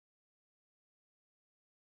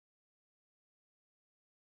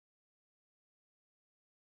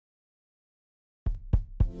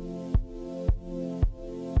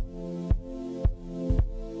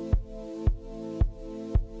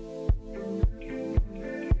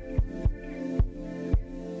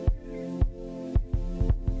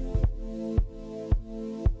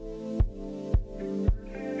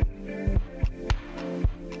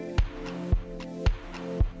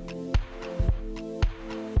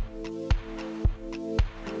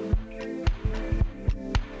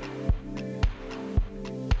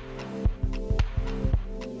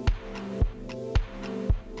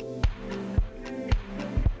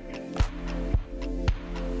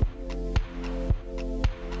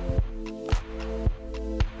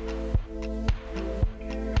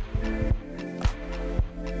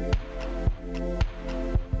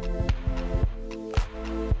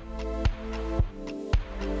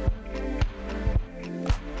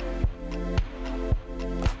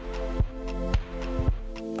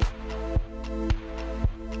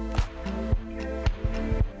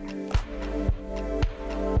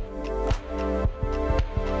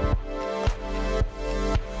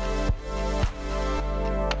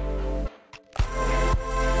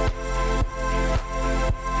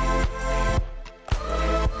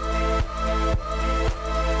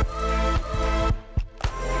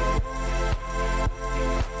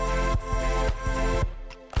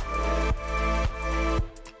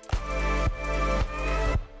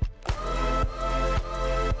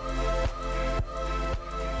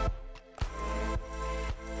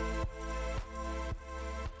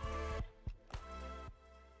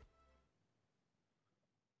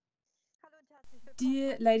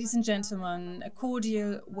Dear ladies and gentlemen, a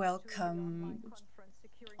cordial welcome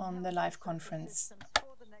on the live conference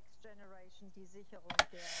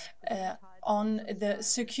on the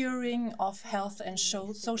securing of health and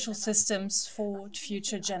social systems for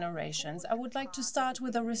future generations. I would like to start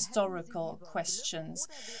with the rhetorical questions.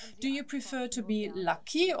 Do you prefer to be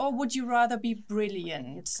lucky or would you rather be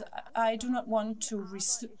brilliant? I do not want to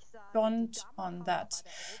respond on that,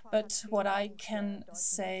 but what I can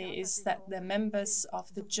say is that the members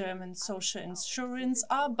of the German social insurance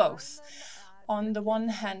are both. On the one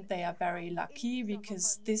hand, they are very lucky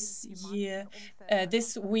because this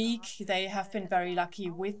week, they have been very lucky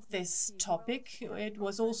with this topic. It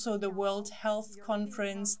was also the World Health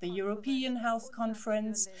Conference, the European Health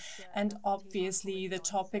Conference, and obviously the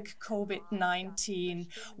topic COVID-19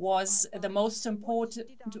 was the most important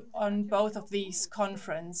on both of these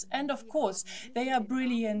conferences. And of course, they are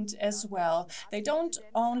brilliant as well. They don't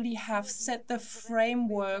only have set the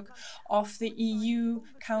framework of the EU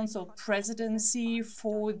Council presidency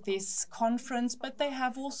for this conference, but they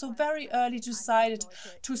have also very early decided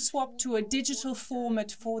to swap to a digital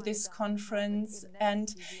format for this conference. And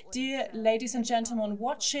dear ladies and gentlemen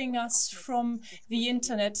watching us from the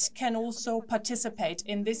internet can also participate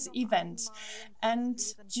in this event. And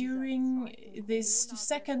during this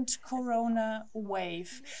second corona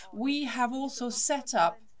wave, we have also set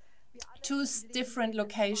up two different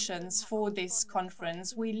locations for this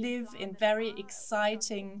conference. We live in very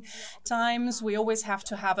exciting times. We always have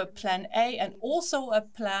to have a plan A and also a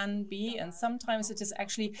plan B, and sometimes it is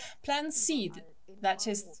actually plan C that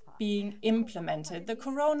is being implemented. The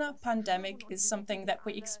corona pandemic is something that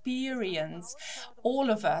we experience,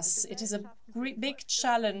 all of us. It is a big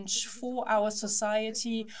challenge for our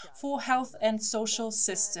society, for health and social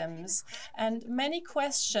systems. And many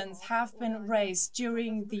questions have been raised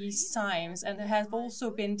during these times and have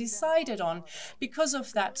also been decided on because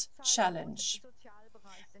of that challenge.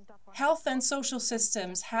 Health and social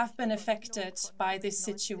systems have been affected by this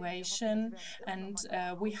situation, and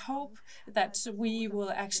we hope that we will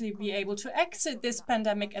actually be able to exit this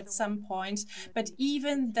pandemic at some point. But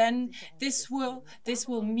even then, this will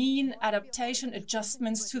mean adaptation,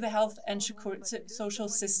 adjustments to the health and social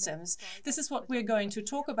systems. This is what we're going to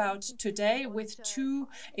talk about today with two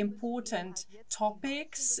important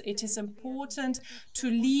topics. It is important to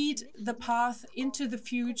lead the path into the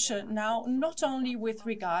future now, not only with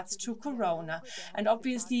regards to corona. And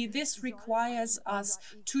obviously this requires us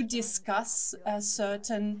to discuss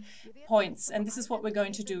certain points. And this is what we're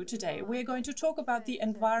going to do today. We're going to talk about the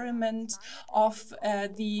environment of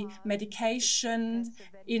the medication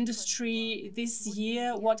industry this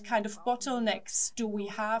year. What kind of bottlenecks do we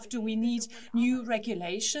have? Do we need new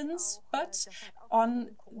regulations? But on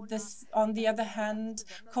the other hand,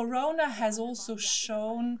 corona has also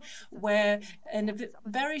shown where in a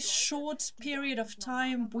very short period of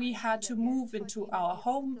time we had to move into our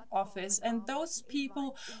home office, and those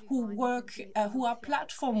people who work, who are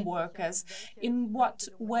platform workers, in what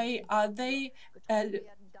way are they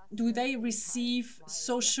do they receive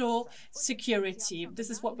social security? This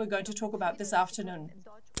is what we're going to talk about this afternoon.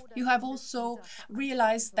 You have also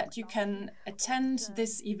realized that you can attend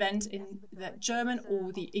this event in the German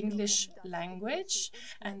or the English language,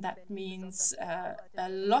 and that means a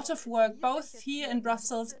lot of work both here in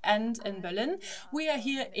Brussels and in Berlin. We are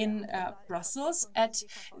here in Brussels at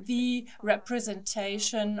the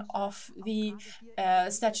representation of the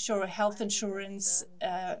statutory health insurance,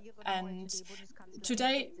 and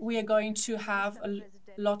today we are going to have a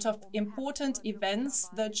lot of important events.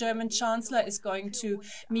 The German Chancellor is going to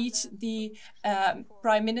meet the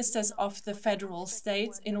prime ministers of the federal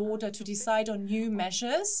states in order to decide on new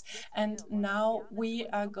measures. And now we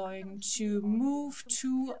are going to move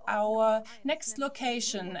to our next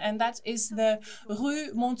location, and that is the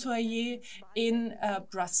Rue Montoyer in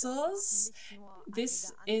Brussels.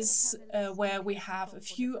 This is where we have a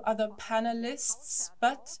few other panelists,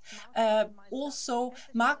 but also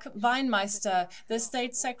Mark Weinmeister, the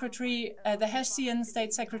State Secretary, the Hessian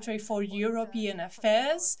State Secretary for European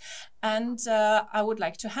Affairs. And I would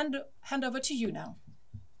like to hand over to you now.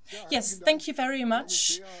 Yes, thank you very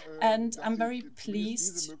much. And I'm very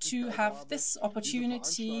pleased to have this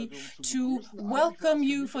opportunity to welcome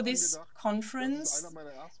you for this conference.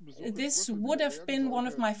 This would have been one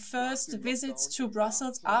of my first visits to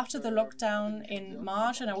Brussels after the lockdown in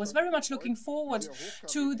March, and I was very much looking forward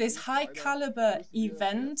to this high-caliber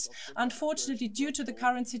event. Unfortunately, due to the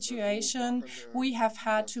current situation, we have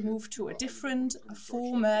had to move to a different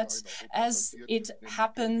format. As it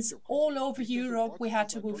happens all over Europe, we had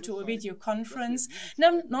to move to a video conference.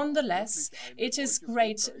 Nonetheless, it is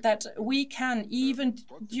great that we can, even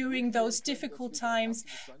during those difficult times,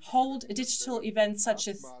 hold a digital event such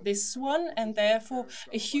as this one, and therefore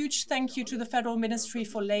a huge thank you to the Federal Ministry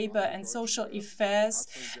for Labour and Social Affairs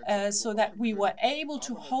so that we were able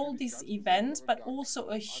to hold this event, but also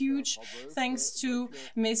a huge thanks to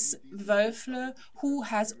Ms. Wölfle, who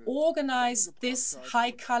has organized this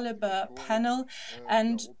high-caliber panel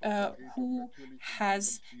and who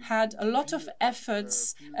has had a lot of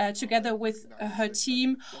efforts together with her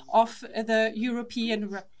team of the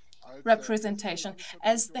European representation.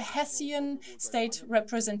 As the Hessian state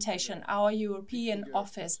representation, our European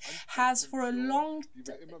office has for a long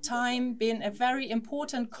time been a very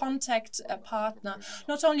important contact partner,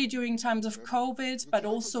 not only during times of COVID, but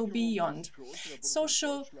also beyond.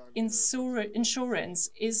 Social insurance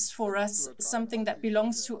is for us something that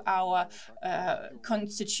belongs to our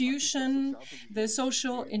constitution. The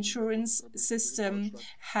social insurance system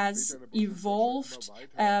has evolved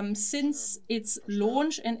since its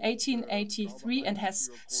launch in 1883 and has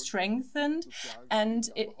strengthened, and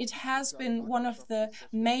it has been one of the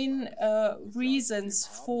main reasons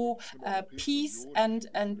for peace and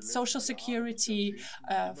social security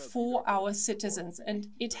for our citizens. And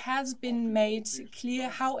it has been made clear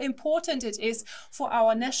how important it is for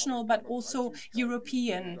our national but also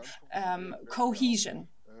European cohesion.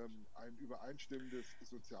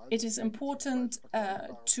 It is important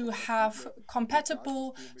to have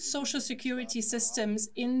compatible social security systems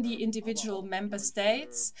in the individual member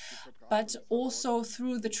states, but also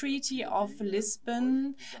through the Treaty of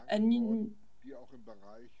Lisbon,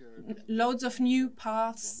 loads of new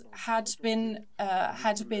paths had been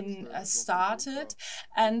started,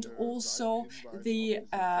 and also the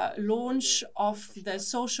launch of the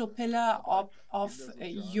social pillar of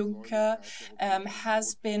Günther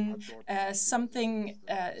has been something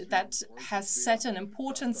that has set an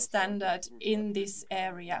important standard in this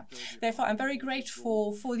area. Therefore, I'm very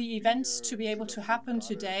grateful for the event to be able to happen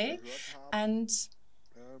today, and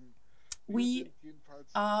we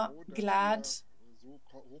are glad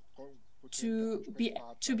to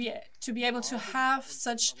be able to have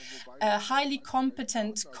such highly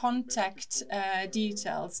competent contact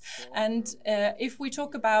details. And if we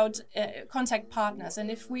talk about contact partners, and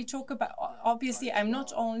if we talk about, obviously, I'm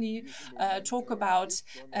not only talk about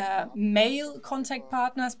male contact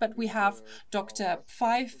partners, but we have Dr.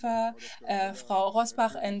 Pfeiffer, Frau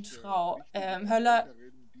Rosbach, and Frau Höller.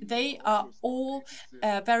 They are all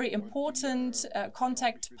very important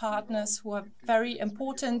contact partners who are very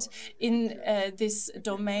important in this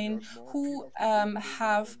domain, who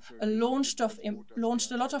have launched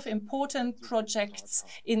a lot of important projects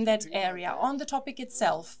in that area. On the topic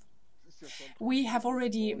itself, we have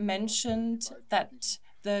already mentioned that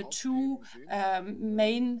the two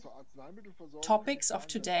main topics of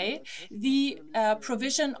today, the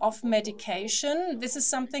provision of medication. This is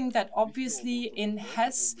something that obviously in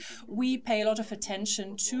Hesse we pay a lot of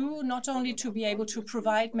attention to, not only to be able to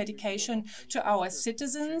provide medication to our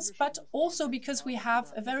citizens, but also because we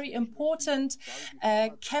have a very important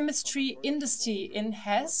chemistry industry in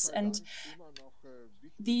Hesse, and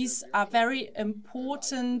these are very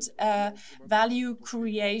important value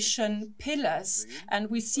creation pillars,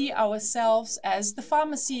 and we see ourselves as the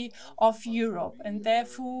pharmacy of Europe, and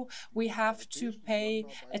therefore we have to pay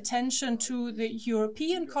attention to the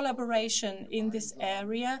European collaboration in this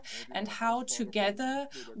area and how together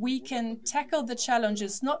we can tackle the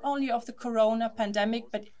challenges not only of the corona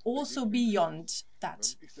pandemic but also beyond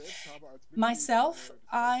that. Myself,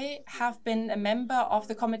 I have been a member of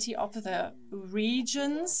the Committee of the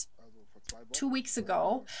Regions. 2 weeks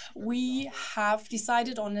ago, we have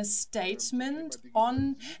decided on a statement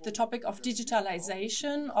on the topic of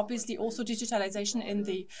digitalization, obviously also digitalization in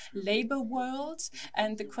the labor world,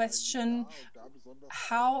 and the question,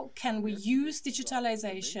 how can we use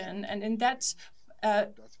digitalization? And in that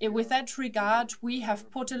with that regard, we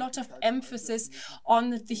have put a lot of emphasis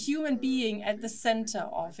on the human being at the center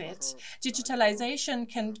of it. Digitalization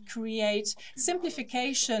can create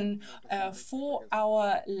simplification for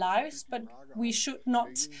our lives, but we should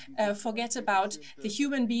not forget about the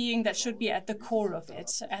human being that should be at the core of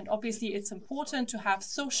it. And obviously, it's important to have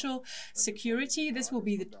social security. This will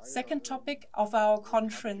be the second topic of our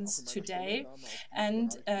conference today.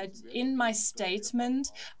 And in my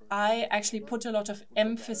statement, I actually put a lot of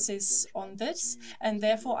emphasis on this, and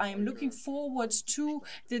therefore I am looking forward to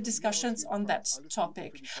the discussions on that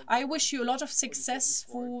topic. I wish you a lot of success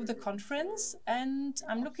for the conference, and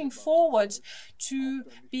I'm looking forward to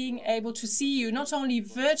being able to see you not only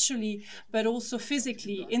virtually but also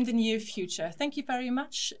physically in the near future. Thank you very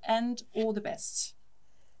much and all the best.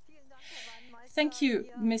 Thank you,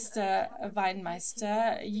 Mr.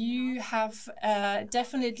 Weinmeister. You have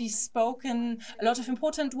definitely spoken a lot of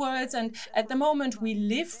important words, and at the moment we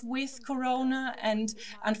live with Corona, and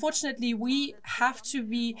unfortunately we have to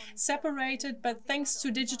be separated, but thanks to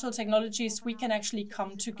digital technologies we can actually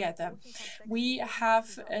come together. We have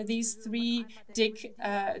these three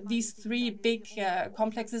big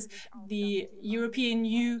complexes, the European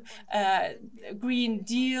New Green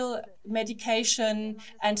Deal, medication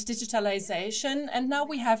and digitalization. And now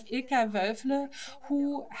we have Ilka Wölfle,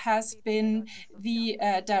 who has been the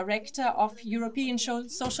director of European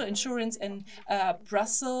Social Insurance in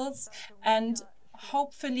Brussels, and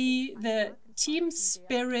hopefully the team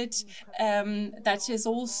spirit that is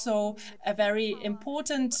also a very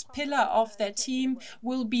important pillar of their team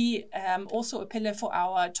will be also a pillar for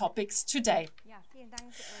our topics today.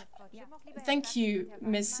 Thank you,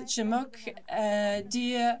 Ms. Cimok.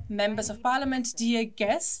 Dear members of parliament, dear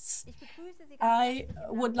guests, I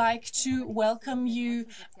would like to welcome you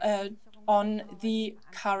on the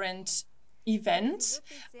current event.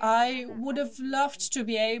 I would have loved to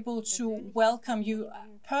be able to welcome you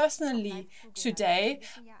personally today,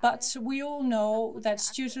 but we all know that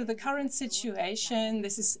due to the current situation,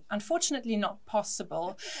 this is unfortunately not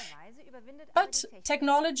possible. But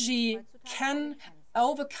technology can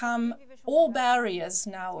overcome all barriers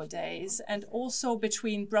nowadays, and also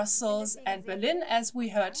between Brussels and Berlin, as we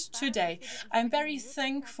heard today. I'm very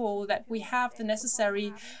thankful that we have the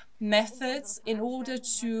necessary methods in order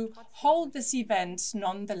to hold this event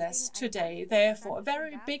nonetheless today. Therefore, a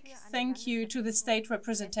very big thank you to the state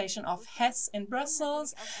representation of Hesse in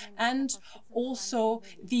Brussels and also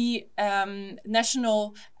the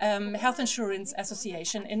National Health Insurance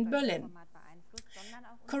Association in Berlin.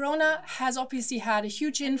 Corona has obviously had a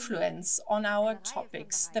huge influence on our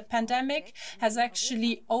topics. The pandemic has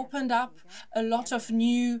actually opened up a lot of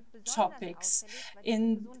new topics.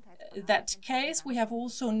 In that case, we have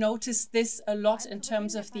also noticed this a lot in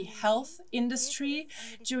terms of the health industry.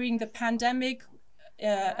 During the pandemic,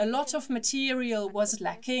 a lot of material was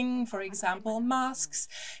lacking, for example, masks,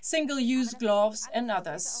 single-use gloves and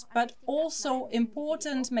others. But also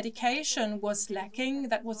important medication was lacking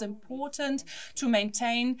that was important to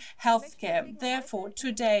maintain healthcare. Therefore,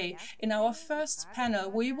 today, in our first panel,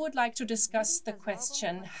 we would like to discuss the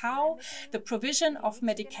question how the provision of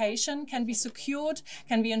medication can be secured,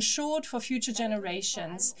 can be ensured for future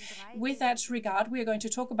generations. With that regard, we are going to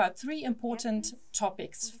talk about three important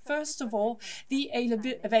topics. First of all, the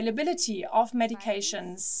availability of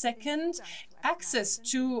medications. Second, access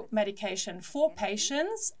to medication for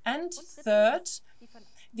patients. And third,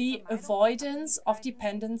 the avoidance of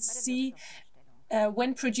dependency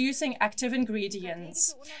when producing active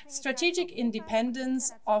ingredients. Strategic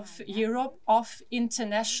independence of Europe of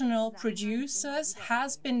international producers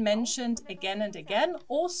has been mentioned again and again,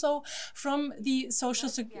 also from the Social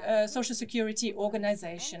Security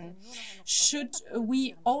Organization. Should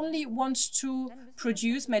we only want to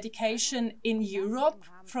produce medication in Europe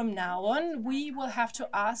from now on, we will have to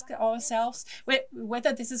ask ourselves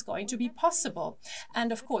whether this is going to be possible.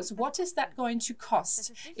 And of course, what is that going to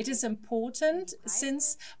cost? It is important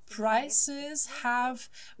since prices have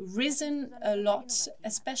risen a lot,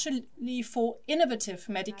 especially for innovative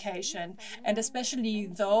medication, and especially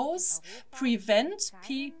those prevent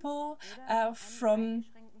people from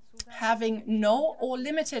having no or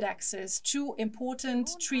limited access to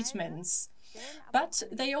important treatments. But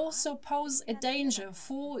they also pose a danger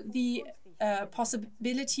for the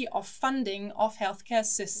possibility of funding of healthcare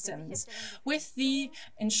systems. With the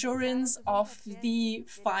insurance of the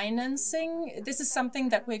financing, this is something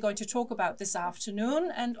that we're going to talk about this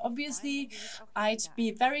afternoon. And obviously, I'd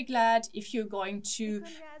be very glad if you're going to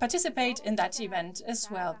participate in that event as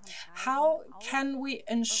well. How can we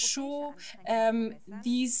ensure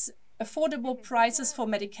these affordable prices for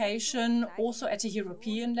medication also at a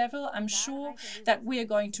European level? I'm sure that we are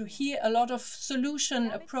going to hear a lot of solution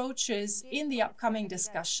approaches in the upcoming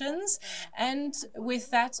discussions. And with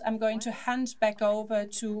that, I'm going to hand back over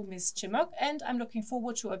to Ms. Cimok, and I'm looking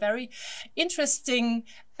forward to a very interesting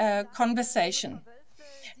conversation.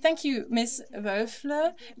 Thank you, Ms.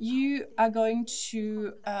 Wölfle. You are going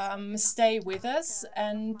to stay with us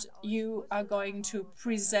and you are going to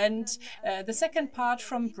present the second part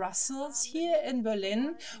from Brussels. Here in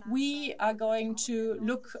Berlin, we are going to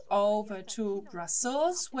look over to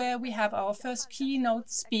Brussels, where we have our first keynote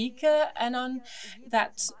speaker. And on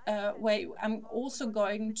that way, I'm also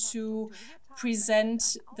going to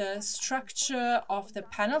present the structure of the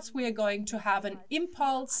panels. We are going to have an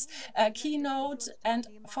impulse keynote, and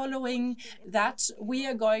following that we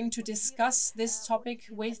are going to discuss this topic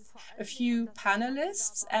with a few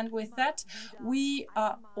panelists, and with that we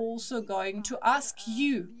are also going to ask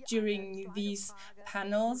you during these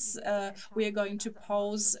panels. We are going to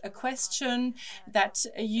pose a question that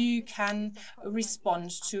you can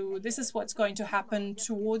respond to. This is what's going to happen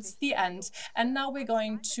towards the end. And now we're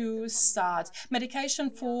going to start. Medication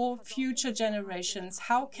for future generations.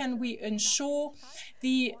 How can we ensure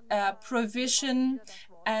the provision?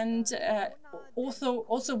 And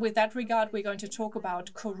also with that regard, we're going to talk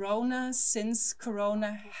about Corona, since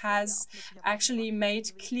Corona has actually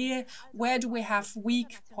made clear where do we have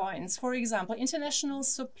weak points. For example, international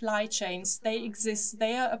supply chains, they exist,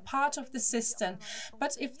 they are a part of the system,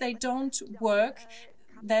 but if they don't work,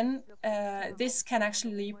 then this can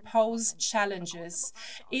actually pose challenges.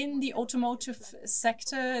 In the automotive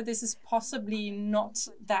sector, this is possibly not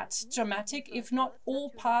that dramatic if not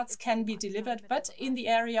all parts can be delivered, but in the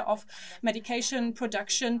area of medication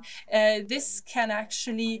production, this can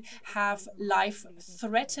actually have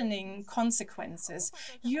life-threatening consequences.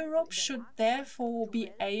 Europe should therefore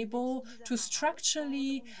be able to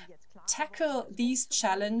structurally tackle these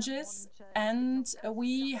challenges, and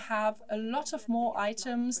we have a lot of more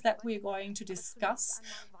items that we're going to discuss.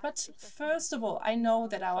 But first of all, I know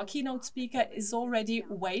that our keynote speaker is already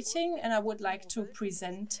waiting, and I would like to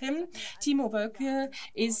present him. Tiemo Wölken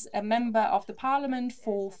is a member of the parliament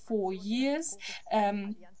for 4 years.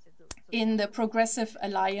 In the Progressive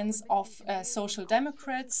Alliance of Social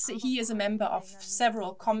Democrats. He is a member of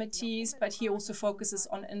several committees, but he also focuses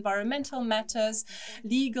on environmental matters,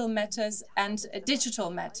 legal matters, and digital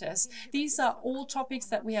matters. These are all topics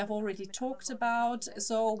that we have already talked about,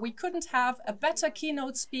 so we couldn't have a better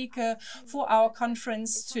keynote speaker for our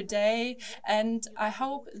conference today, and I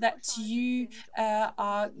hope that you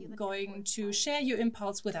are going to share your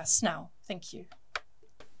impulse with us now. Thank you.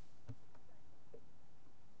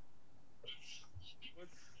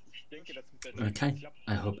 Okay,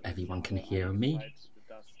 I hope everyone can hear me.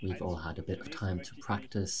 We've all had a bit of time to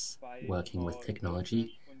practice working with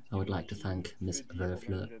technology. I would like to thank Ms.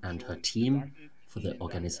 Wölfle and her team for the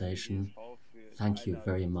organization. Thank you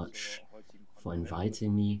very much for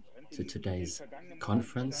inviting me to today's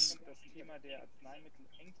conference.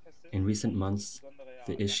 In recent months,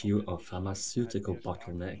 the issue of pharmaceutical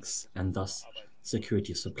bottlenecks and thus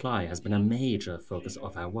security of supply has been a major focus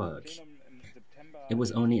of our work. It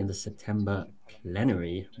was only in the September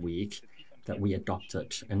plenary week that we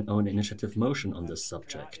adopted an own initiative motion on this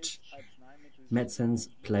subject. Medicines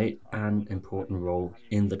play an important role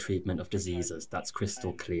in the treatment of diseases, that's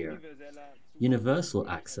crystal clear. Universal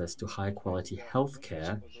access to high-quality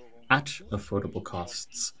healthcare at affordable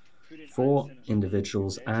costs for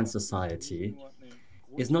individuals and society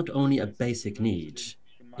is not only a basic need,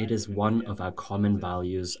 it is one of our common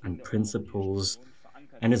values and principles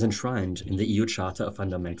and is enshrined in the EU Charter of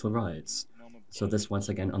Fundamental Rights. So this once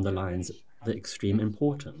again underlines the extreme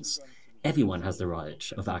importance. Everyone has the right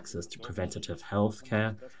of access to preventative health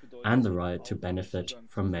care and the right to benefit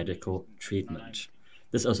from medical treatment.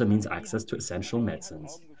 This also means access to essential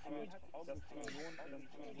medicines.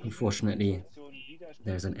 Unfortunately,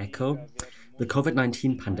 there's an echo. The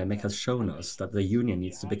COVID-19 pandemic has shown us that the Union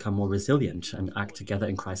needs to become more resilient and act together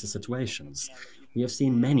in crisis situations. We have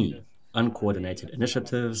seen many uncoordinated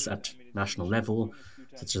initiatives at national level,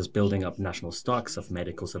 such as building up national stocks of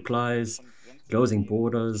medical supplies, closing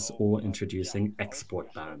borders, or introducing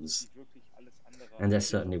export bans. And this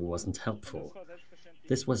certainly wasn't helpful.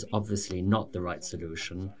 This was obviously not the right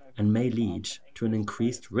solution and may lead to an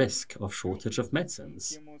increased risk of shortage of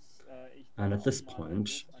medicines. And at this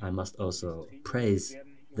point, I must also praise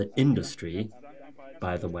the industry.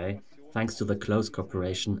 By the way, thanks to the close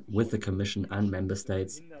cooperation with the Commission and Member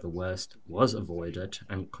States, the worst was avoided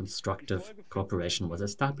and constructive cooperation was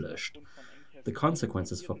established. The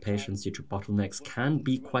consequences for patients due to bottlenecks can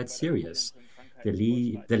be quite serious.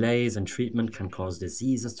 Delays in treatment can cause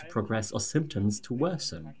diseases to progress or symptoms to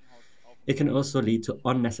worsen. It can also lead to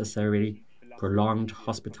unnecessary prolonged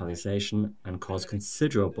hospitalization and cause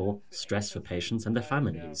considerable stress for patients and their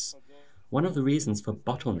families. One of the reasons for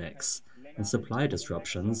bottlenecks and supply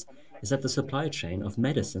disruptions is that the supply chain of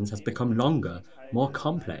medicines has become longer, more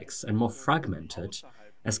complex, and more fragmented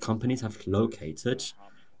as companies have located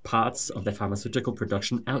parts of their pharmaceutical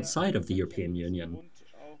production outside of the European Union.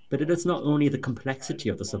 But it is not only the complexity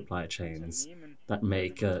of the supply chains that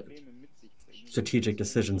make strategic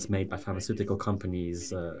decisions made by pharmaceutical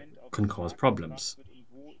companies can cause problems.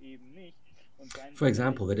 For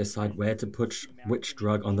example, they decide where to put which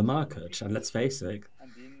drug on the market, and let's face it,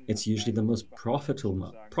 it's usually the most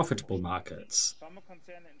profitable markets.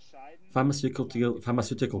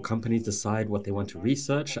 Pharmaceutical companies decide what they want to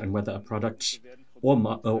research and whether a product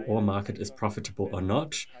or market is profitable or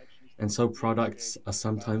not, and so products are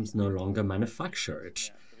sometimes no longer manufactured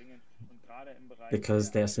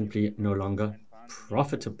because they are simply no longer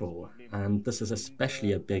profitable. And this is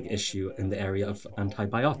especially a big issue in the area of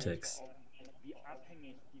antibiotics.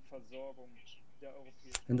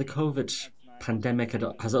 And the COVID pandemic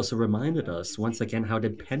has also reminded us once again how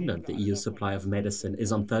dependent the EU supply of medicine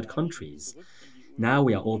is on third countries. Now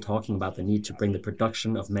we are all talking about the need to bring the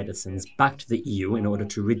production of medicines back to the EU in order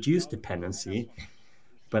to reduce dependency,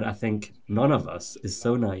 but I think none of us is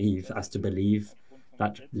so naive as to believe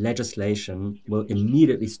that legislation will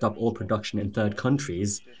immediately stop all production in third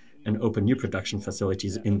countries and open new production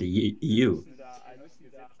facilities in the EU.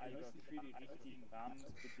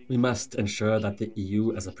 We must ensure that the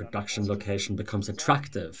EU as a production location becomes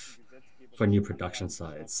attractive for new production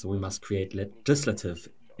sites. We must create legislative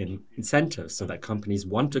incentives so that companies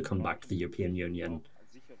want to come back to the European Union.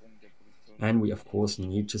 And we, of course,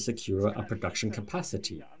 need to secure a production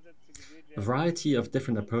capacity. A variety of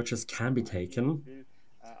different approaches can be taken.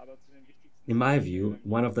 In my view,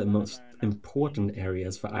 one of the most important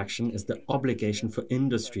areas for action is the obligation for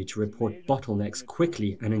industry to report bottlenecks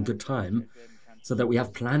quickly and in good time, so that we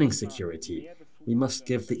have planning security. We must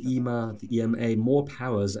give the EMA, the EMA more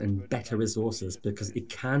powers and better resources because it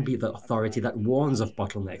can be the authority that warns of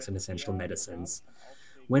bottlenecks in essential medicines.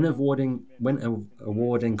 When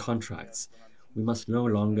awarding contracts, we must no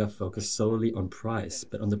longer focus solely on price,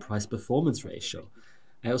 but on the price-performance ratio.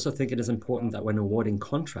 I also think it is important that when awarding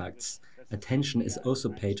contracts, attention is also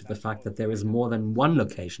paid to the fact that there is more than one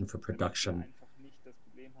location for production.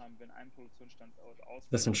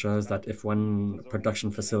 This ensures that if one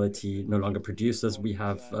production facility no longer produces, we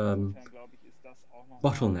have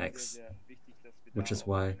bottlenecks, which is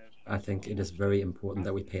why I think it is very important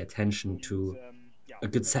that we pay attention to a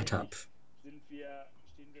good setup.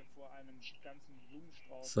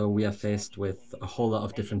 So we are faced with a whole lot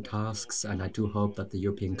of different tasks, and I do hope that the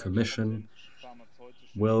European Commission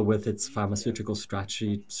will, with its pharmaceutical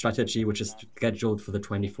strategy, which is scheduled for the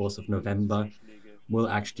 24th of November, will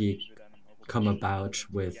actually come about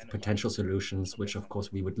with potential solutions, which of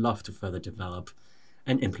course we would love to further develop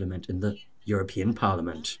and implement in the European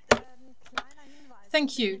Parliament.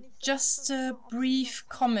 Thank you. Just a brief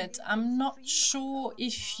comment. I'm not sure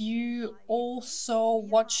if you also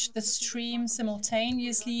watched the stream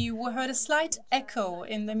simultaneously. You heard a slight echo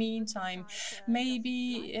in the meantime.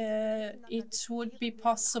 Maybe it would be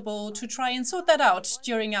possible to try and sort that out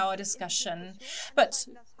during our discussion. But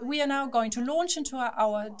we are now going to launch into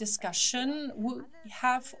our discussion. We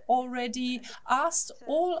have already asked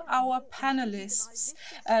all our panelists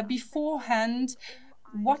beforehand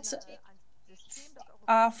what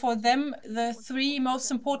are for them the three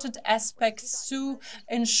most important aspects to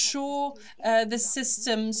ensure the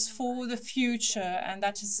systems for the future, and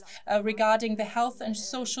that is regarding the health and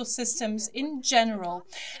social systems in general.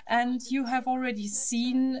 And you have already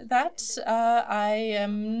seen that. I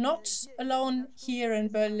am not alone here in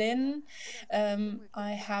Berlin.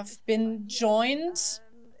 I have been joined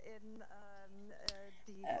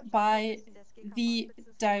by the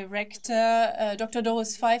director, Dr.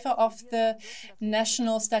 Doris Pfeiffer of the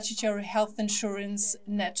National Statutory Health Insurance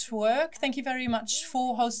Network. Thank you very much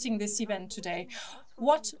for hosting this event today.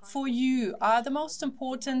 What for you are the most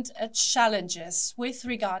important challenges with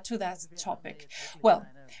regard to that topic? Well,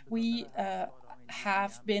 we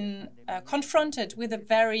have been confronted with a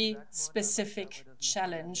very specific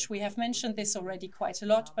challenge. We have mentioned this already quite a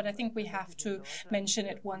lot, but I think we have to mention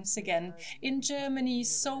it once again. In Germany,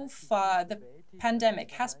 so far, the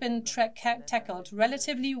pandemic has been tackled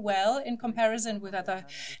relatively well in comparison with other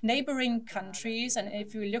neighboring countries. And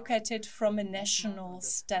if we look at it from a national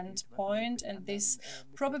standpoint, and this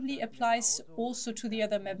probably applies also to the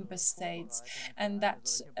other member states, and that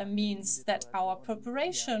means that our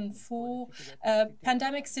preparation for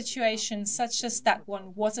pandemic situations such as that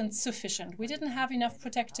one wasn't sufficient. We didn't have enough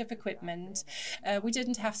protective equipment, we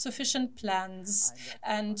didn't have sufficient plans,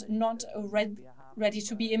 and not ready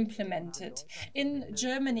to be implemented. In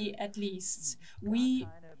Germany, at least, we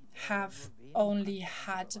have only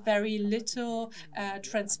had very little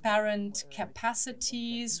transparent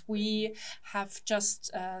capacities. We have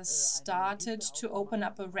just started to open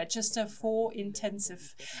up a register for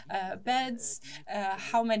intensive beds.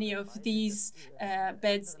 How many of these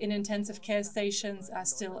beds in intensive care stations are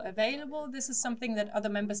still available? This is something that other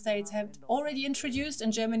member states have already introduced.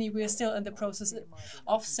 In Germany, we are still in the process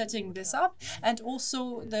of setting this up. And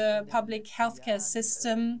also the public healthcare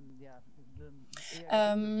system.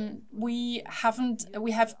 We have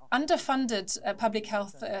underfunded a public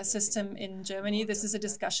health system in Germany. This is a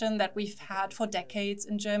discussion that we've had for decades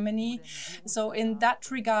in Germany. So in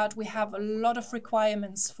that regard, we have a lot of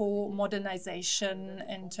requirements for modernization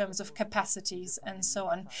in terms of capacities and so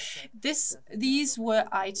on. These were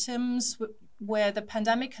items where the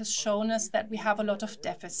pandemic has shown us that we have a lot of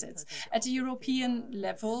deficits. At a European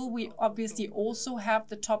level, we obviously also have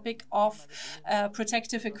the topic of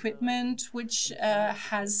protective equipment, which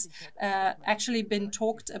has actually been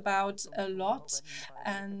talked about a lot.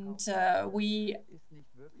 And we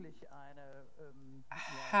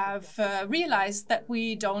have realized that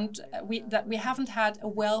we haven't had a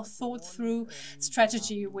well thought through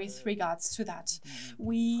strategy with regards to that.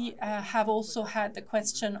 We have also had the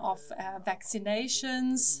question of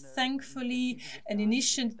vaccinations. Thankfully, an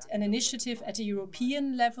initiative at a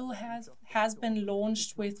European level has been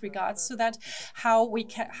launched with regards to that.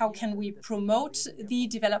 How can we promote the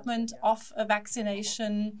development of a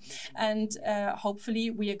vaccination, and hopefully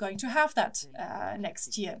we are going to have that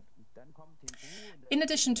next year. In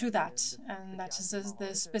addition to that, and that is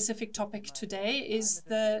the specific topic today, is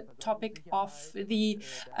the topic of the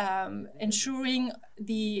ensuring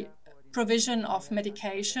the provision of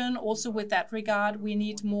medication. Also with that regard, we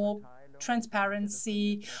need more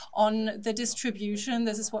transparency on the distribution.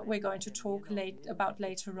 This is what we're going to talk about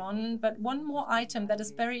later on. But one more item that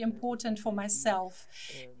is very important for myself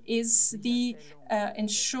is the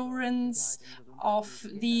insurance of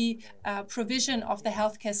the provision of the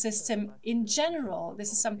healthcare system in general.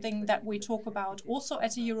 This is something that we talk about also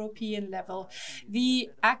at a European level. The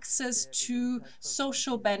access to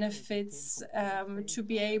social benefits, to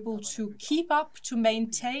be able to keep up, to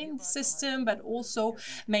maintain the system, but also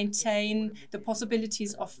maintain the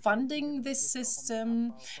possibilities of funding this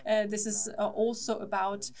system. This is also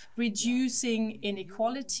about reducing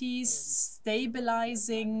inequalities,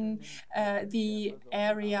 stabilizing the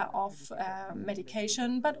area of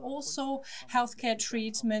medication, but also healthcare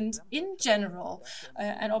treatment in general.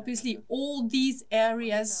 And obviously all these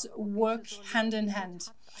areas work hand in hand.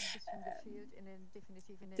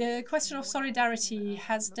 The question of solidarity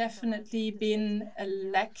has definitely been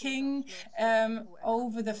lacking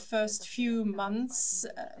over the first few months.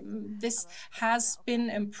 This has been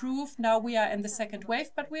improved. Now we are in the second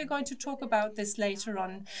wave, but we are going to talk about this later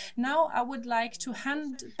on. Now I would like to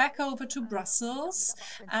hand back over to Brussels,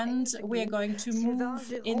 and we are going to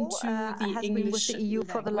move into the English with the EU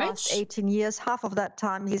language. for the last 18 years. Half of that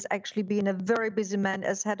time he's actually been a very busy man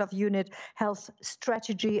as head of unit health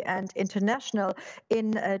strategy and international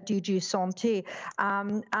in DG SANTE.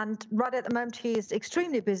 And right at the moment he is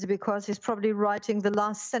extremely busy because he's probably writing the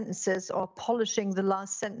last sentences or polishing the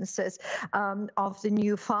last sentences of the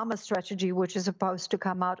new pharma strategy, which is supposed to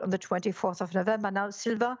come out on the 24th of November. Now,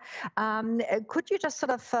 Sylvain, could you just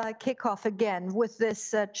sort of kick off again with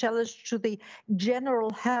this challenge to the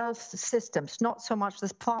general health systems, not so much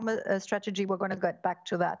this pharma strategy, we're going to get back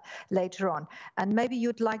to that later on. And maybe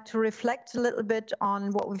you'd like to reflect a little bit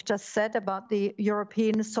on what we've just said about the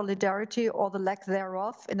European solidarity or the lack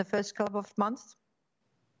thereof in the first couple of months?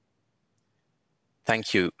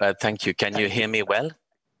 Thank you. Thank you. Can you hear me well?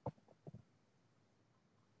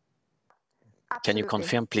 Absolutely. Can you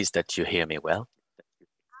confirm, please, that you hear me well?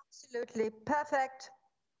 Absolutely. Perfect.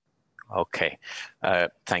 Okay.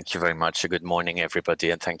 Thank you very much. Good morning,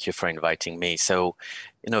 everybody, and thank you for inviting me. So,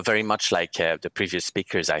 very much like the previous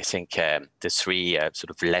speakers, I think the three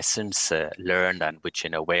sort of lessons learned, and which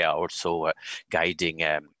in a way are also guiding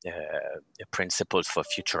principles for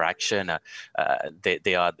future action,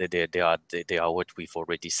 they are what we've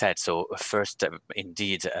already said. So first,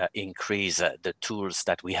 indeed, increase the tools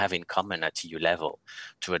that we have in common at EU level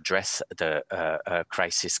to address the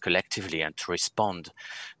crisis collectively and to respond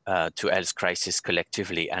to health crisis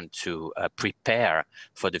collectively and to prepare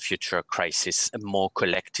for the future crisis more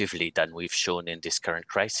collectively than we've shown in this current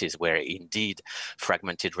crisis, where indeed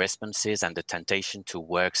fragmented responses and the temptation to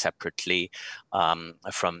work separately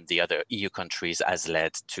from the other EU countries has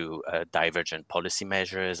led to divergent policy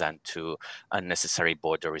measures and to unnecessary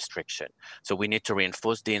border restriction. So we need to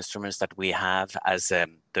reinforce the instruments that we have as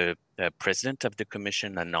the President of the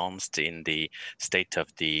Commission announced in the State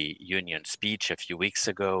of the Union speech a few weeks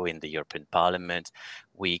ago in the European Parliament.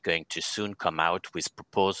 We're going to soon come out with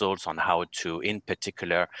proposals on how to, in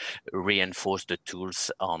particular, reinforce the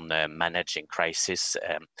tools on managing crisis,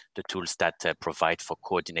 the tools that provide for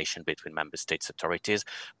coordination between member states' authorities,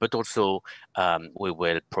 but also we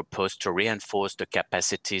will propose to reinforce the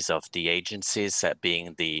capacities of the agencies,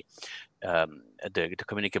 being the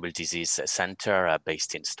Communicable Disease Center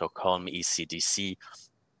based in Stockholm, ECDC,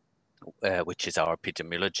 which is our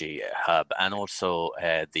epidemiology hub, and also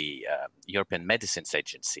the European Medicines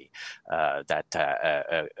Agency that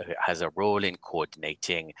has a role in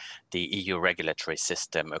coordinating the EU regulatory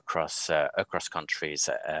system across countries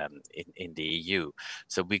in the EU.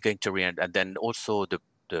 So we're going to and then also the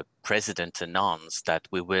president announced that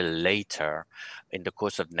we will later, in the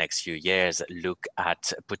course of next few years, look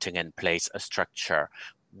at putting in place a structure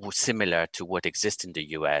similar to what exists in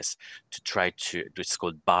the US to try to, it's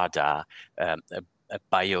called BARDA, a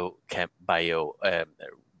bio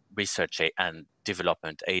research and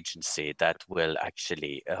development agency that will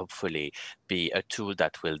actually hopefully be a tool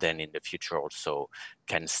that will then in the future also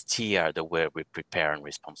can steer the way we prepare in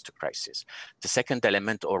response to crisis. The second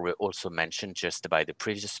element, or also mentioned just by the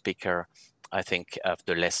previous speaker, I think of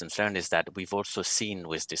the lessons learned is that we've also seen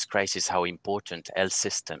with this crisis how important health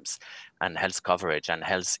systems and health coverage and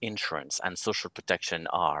health insurance and social protection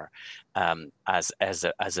are as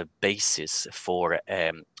a basis for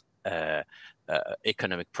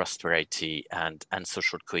economic prosperity and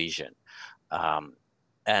social cohesion.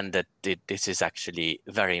 And that this is actually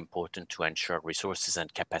very important to ensure resources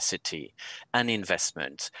and capacity and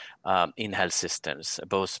investment in health systems,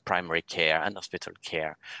 both primary care and hospital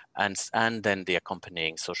care, and then the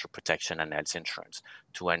accompanying social protection and health insurance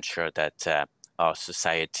to ensure that our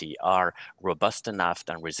society are robust enough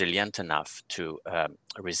and resilient enough to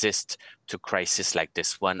resist to crises like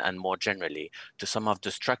this one, and more generally to some of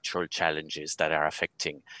the structural challenges that are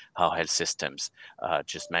affecting our health systems,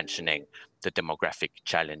 just mentioning the demographic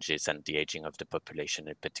challenges and the aging of the population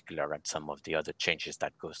in particular, and some of the other changes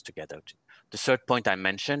that goes together. The third point I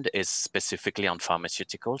mentioned is specifically on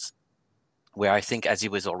pharmaceuticals, where I think, as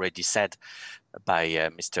it was already said by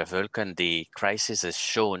Mr. Wölken, the crisis has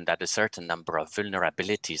shown that a certain number of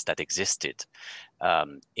vulnerabilities that existed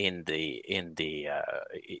in the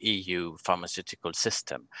EU pharmaceutical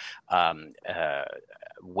system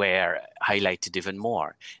were highlighted even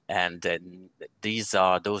more. And these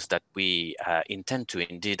are those that we intend to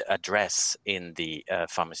indeed address in the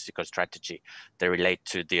pharmaceutical strategy. They relate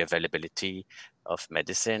to the availability of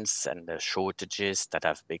medicines and the shortages that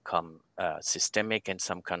have become systemic in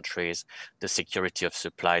some countries, the security of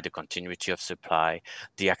supply, the continuity of supply,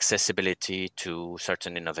 the accessibility to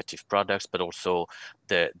certain innovative products, but also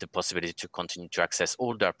the possibility to continue to access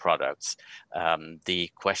older products, the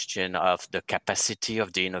question of the capacity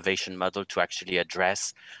of the innovation model to actually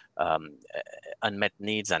address unmet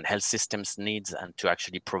needs and health systems needs, and to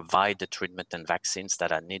actually provide the treatment and vaccines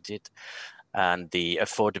that are needed, and the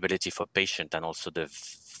affordability for patient, and also the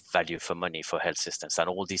value for money for health systems. And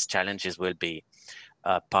all these challenges will be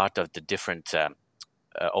part of the different,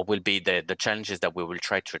 or will be the challenges that we will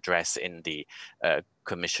try to address in the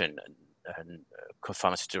Commission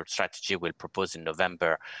pharmaceutical strategy we'll propose in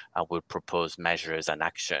November, and we'll propose measures and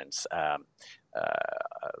actions,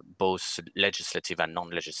 both legislative and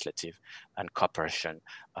non-legislative, and cooperation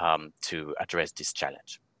to address this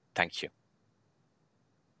challenge. Thank you.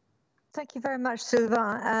 Thank you very much,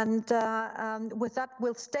 Sylvain. And with that,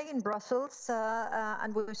 we'll stay in Brussels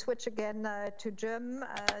and we'll switch again to German.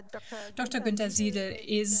 Dr. Günther Sidl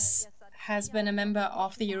has been a member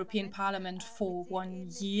of the European Parliament for 1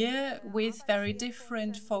 year with very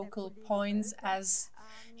different focal points as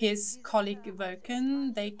his colleague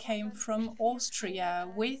Wölken. They came from Austria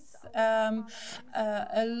with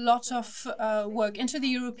a lot of work into the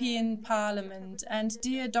European Parliament. And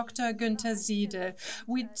dear Dr. Günther Sidl,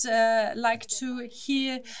 we'd like to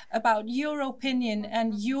hear about your opinion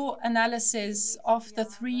and your analysis of the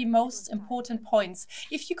 3 most important points.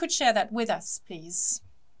 If you could share that with us, please.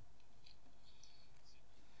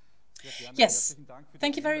 Yes,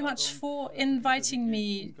 thank you very much for inviting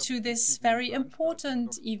me to this very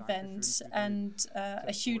important event, and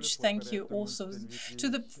a huge thank you also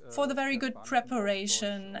for the very good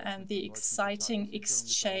preparation and the exciting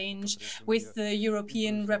exchange with the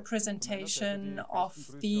European representation of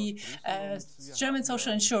the German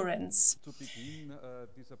social insurance.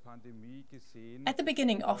 At the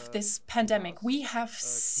beginning of this pandemic, we have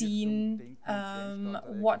seen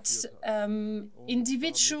what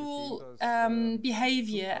individual no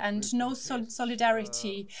behavior and no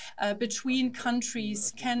solidarity between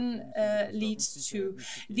countries can lead to.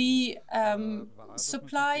 The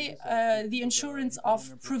supply, the insurance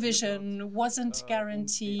of provision wasn't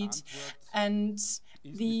guaranteed, and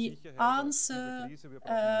the answer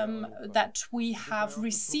that we have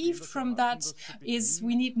received from that is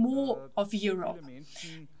we need more of Europe.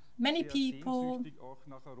 Many people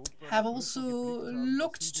have also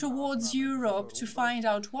looked towards Europe to find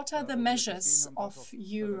out what are the measures of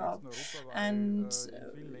Europe. And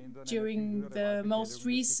during the most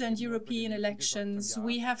recent European elections,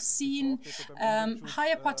 we have seen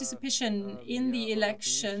higher participation in the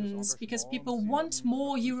elections because people want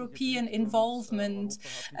more European involvement.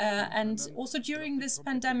 And also during this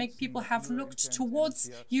pandemic, people have looked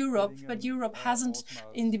towards Europe, but Europe hasn't,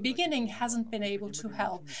 in the beginning, hasn't been able to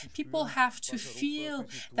help. People have to feel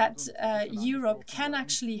that Europe can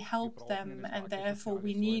actually help them, and therefore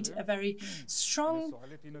we need a very strong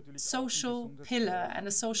social pillar, and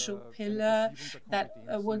a social pillar that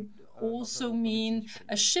would also mean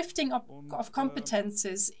a shifting of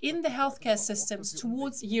competences in the healthcare systems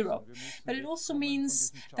towards Europe. But it also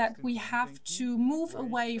means that we have to move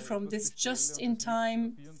away from this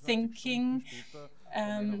just-in-time thinking.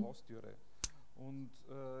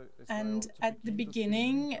 And at the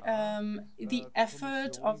beginning, the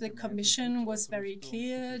effort of the Commission was very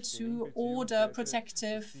clear to order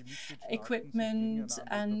protective equipment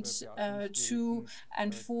and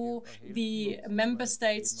for the member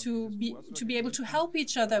states to be able to help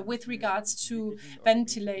each other with regards to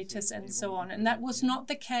ventilators and so on. And that was not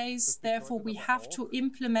the case. Therefore, we have to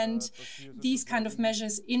implement these kind of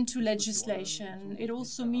measures into legislation. It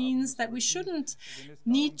also means that we shouldn't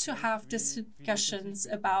need to have discussions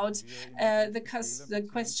about the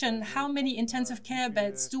question, how many intensive care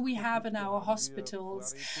beds do we have in our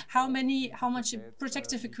hospitals? How much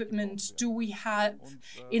protective equipment do we have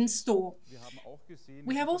in store?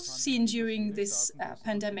 We have also seen during this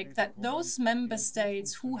pandemic that those member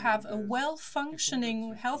states who have a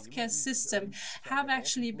well-functioning healthcare system have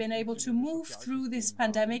actually been able to move through this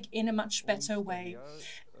pandemic in a much better way.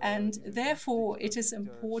 And therefore, it is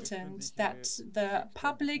important that the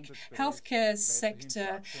public healthcare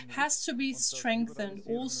sector has to be strengthened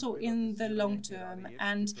also in the long term.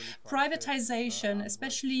 And privatization,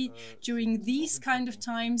 especially during these kind of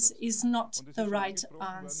times, is not the right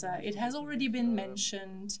answer. It has already been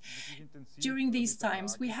mentioned. During these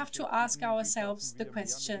times, we have to ask ourselves the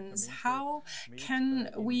questions: how can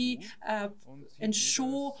we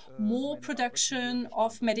ensure more production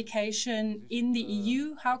of medication in the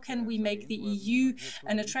EU? How can we make the EU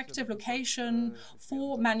an attractive location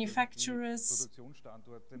for manufacturers?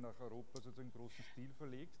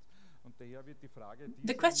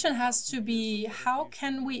 The question has to be, how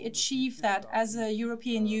can we achieve that as a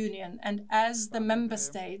European Union and as the member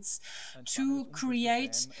states to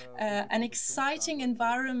create an exciting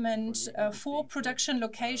environment for production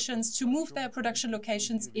locations, to move their production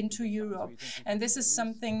locations into Europe? And this is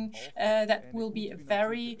something that will be a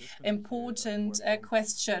very important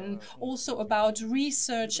question. Also about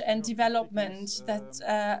research and development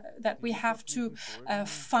that we have to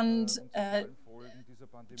fund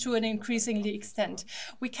to an increasingly extent.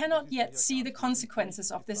 We cannot yet see the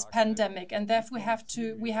consequences of this pandemic, and therefore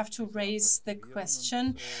we have to raise the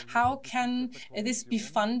question: how can this be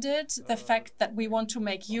funded? The fact that we want to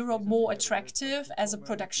make Europe more attractive as a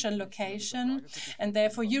production location, and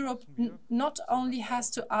therefore Europe not only has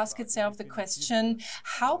to ask itself the question,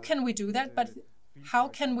 how can we do that, but how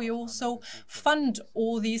can we also fund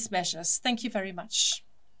all these measures? Thank you very much.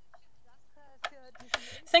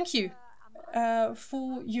 Thank you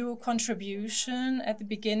for your contribution at the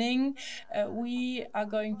beginning. We are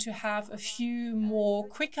going to have a few more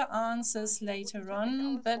quicker answers later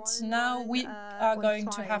on, but now we are going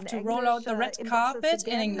to have to roll out the red carpet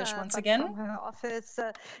in English once again. From her office,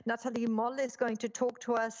 Nathalie Moll is going to talk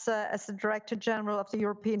to us as the Director General of the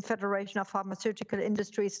European Federation of Pharmaceutical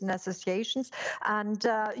Industries and Associations. And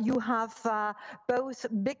you have both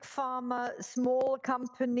big pharma, small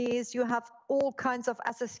companies, you have all kinds of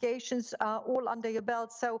associations all under your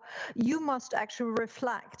belt. So you must actually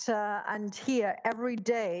reflect and hear every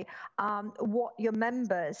day what your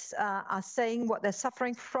members are saying, what they're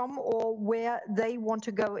suffering from, or where they want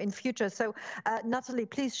to go in future. So Nathalie,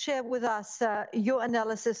 please share with us your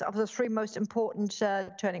analysis of the three most important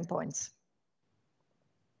turning points.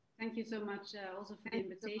 Thank you so much also for the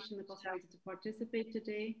invitation, the possibility to participate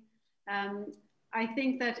today. I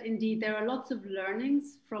think that indeed there are lots of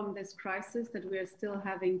learnings from this crisis that we are still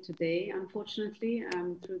having today, unfortunately,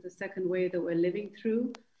 through the second wave that we're living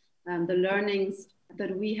through. The learnings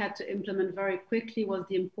that we had to implement very quickly was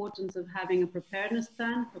the importance of having a preparedness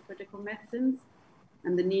plan for critical medicines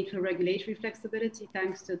and the need for regulatory flexibility.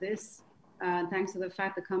 Thanks to this, thanks to the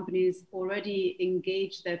fact that companies already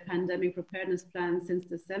engaged their pandemic preparedness plan since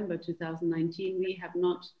December 2019, we have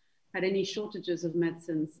not had any shortages of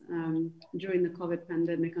medicines during the COVID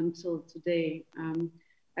pandemic until today.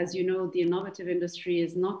 As you know, the innovative industry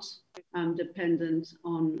is not dependent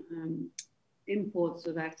on imports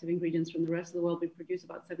of active ingredients from the rest of the world. We produce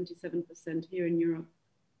about 77% here in Europe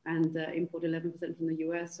and import 11% from the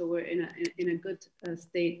US. So we're in a good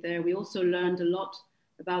state there. We also learned a lot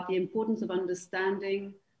about the importance of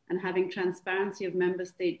understanding and having transparency of member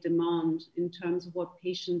state demand in terms of what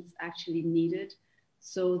patients actually needed,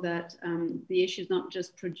 so that the issue is not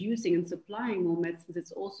just producing and supplying more medicines,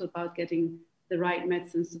 it's also about getting the right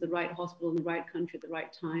medicines to the right hospital in the right country at the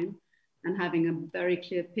right time, and having a very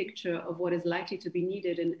clear picture of what is likely to be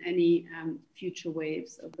needed in any future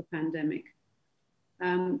waves of the pandemic.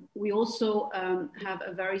 We also have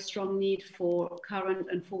a very strong need for current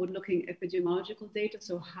and forward-looking epidemiological data,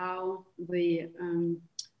 so how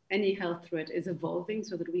any health threat is evolving,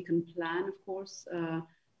 so that we can plan, of course,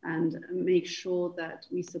 and make sure that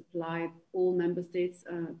we supply all member states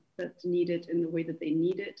that need it in the way that they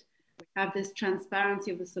need it. Have this transparency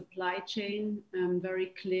of the supply chain very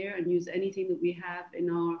clear, and use anything that we have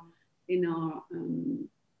in our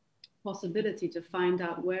possibility to find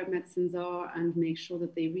out where medicines are and make sure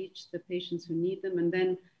that they reach the patients who need them. And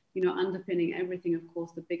then, you know, underpinning everything, of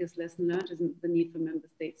course, the biggest lesson learned is the need for member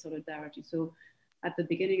state solidarity. So at the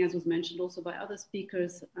beginning, as was mentioned also by other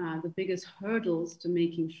speakers, the biggest hurdles to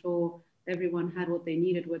making sure everyone had what they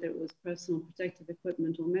needed, whether it was personal protective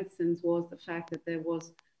equipment or medicines, was the fact that there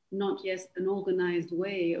was not yet an organized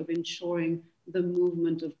way of ensuring the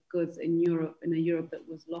movement of goods in Europe, in a Europe that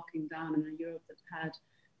was locking down, in a Europe that had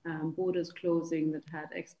borders closing, that had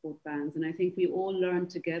export bans. And I think we all learned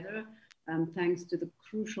together, thanks to the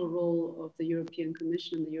crucial role of the European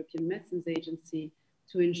Commission and the European Medicines Agency,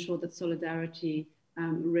 to ensure that solidarity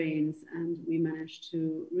reigns, and we managed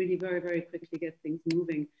to really very, very quickly get things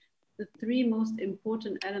moving. The three most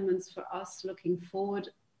important elements for us looking forward,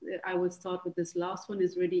 I would start with this last one,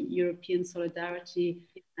 is really European solidarity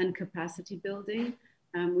and capacity building.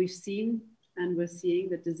 We've seen and we're seeing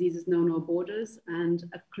that diseases know no borders, and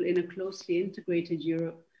in a closely integrated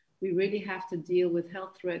Europe, we really have to deal with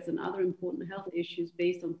health threats and other important health issues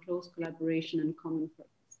based on close collaboration and common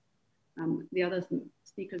purpose. The other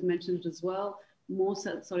speakers mentioned it as well. More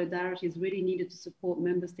solidarity is really needed to support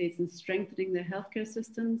member states in strengthening their healthcare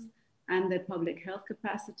systems and their public health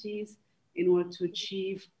capacities in order to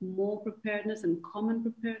achieve more preparedness and common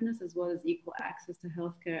preparedness, as well as equal access to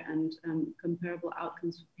healthcare and comparable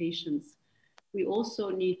outcomes for patients. We also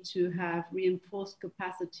need to have reinforced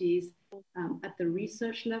capacities at the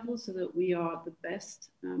research level, so that we are the best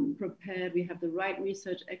prepared. We have the right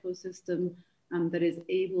research ecosystem that is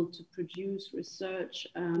able to produce research,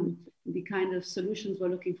 the kind of solutions we're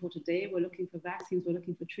looking for today. We're looking for vaccines, we're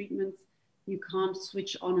looking for treatments. You can't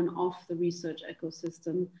switch on and off the research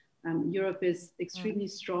ecosystem. Europe is extremely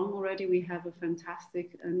strong already. We have a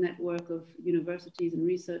fantastic network of universities and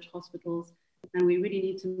research hospitals, and we really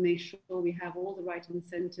need to make sure we have all the right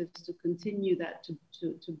incentives to continue that,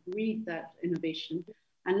 to breed that innovation.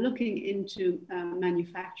 And looking into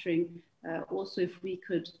manufacturing, also if we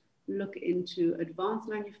could look into advanced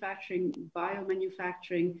manufacturing,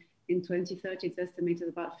 biomanufacturing. In 2030, it's estimated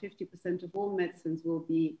about 50% of all medicines will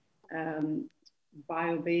be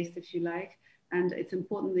bio-based, if you like. And it's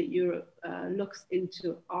important that Europe looks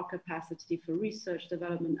into our capacity for research,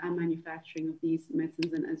 development, and manufacturing of these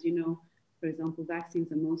medicines. And as you know, for example,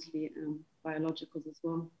 vaccines are mostly biologicals as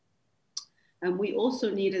well. And we also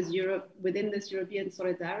need, as Europe, within this European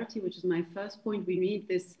solidarity, which is my first point, we need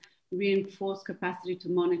this reinforced capacity to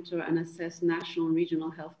monitor and assess national and regional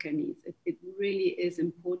healthcare needs. It really is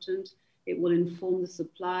important. It will inform the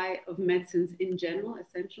supply of medicines in general,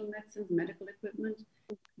 essential medicines, medical equipment,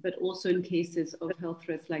 but also in cases of health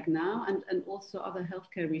threats like now, and also other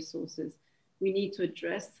healthcare resources. We need to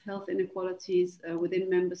address health inequalities within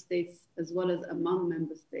member states as well as among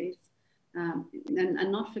member states.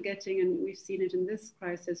 And not forgetting, and we've seen it in this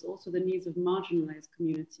crisis, also the needs of marginalized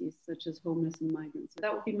communities such as homeless and migrants. So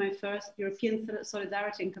that would be my first. European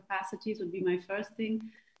solidarity and capacities would be my first thing.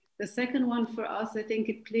 The second one for us, I think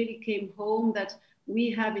it clearly came home that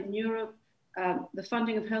we have in Europe, the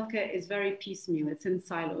funding of healthcare is very piecemeal, it's in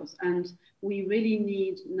silos. And we really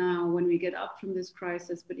need now, when we get up from this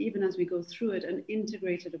crisis, but even as we go through it, an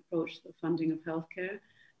integrated approach to the funding of healthcare.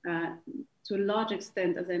 To a large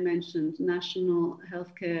extent, as I mentioned, national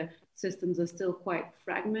healthcare systems are still quite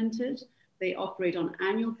fragmented, they operate on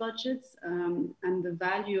annual budgets, and the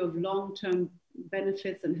value of long-term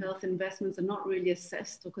benefits and health investments are not really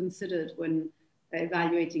assessed or considered when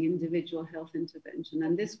evaluating individual health intervention.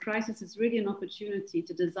 And this crisis is really an opportunity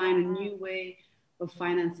to design a new way of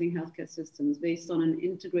financing healthcare systems based on an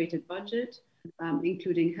integrated budget,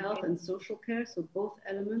 including health and social care, so both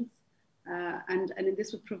elements. And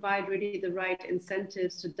this would provide really the right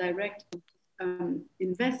incentives to direct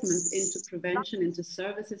investments into prevention, into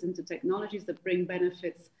services, into technologies that bring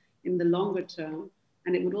benefits in the longer term.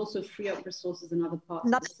 And it would also free up resources in other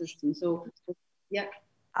parts of the system. So, yeah.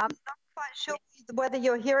 I'm not quite sure whether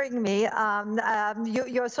you're hearing me.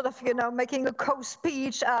 You're sort of, making a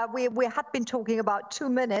co-speech. We had been talking about 2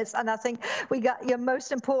 minutes, and I think we got your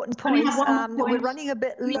most important points. We're running a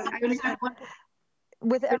bit late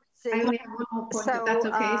with everything. I only have one more point, if that's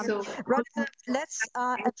okay. So let's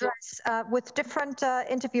address with different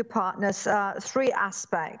interview partners 3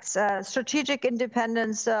 aspects. Strategic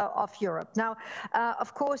independence of Europe. Now,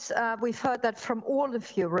 of course, we've heard that from all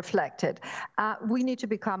of you reflected. We need to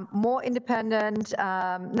become more independent.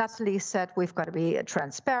 Nathalie said we've got to be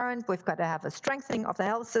transparent. We've got to have a strengthening of the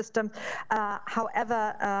health system.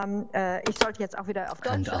 However, ich sollte jetzt auch wieder auf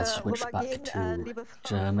Deutsch and I'll switch back to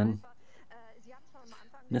German.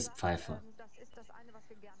 Ms. Pfeiffer,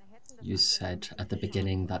 you said at the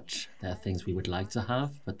beginning that there are things we would like to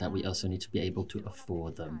have, but that we also need to be able to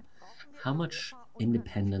afford them. How much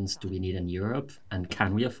independence do we need in Europe, and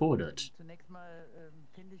can we afford it?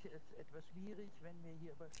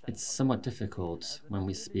 It's somewhat difficult when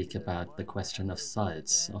we speak about the question of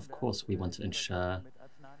sites. Of course, we want to ensure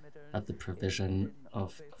that the provision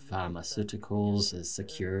of pharmaceuticals is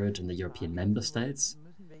secured in the European member states.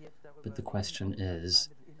 But the question is,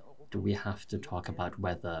 do we have to talk about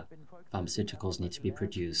whether pharmaceuticals need to be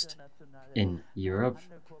produced in Europe?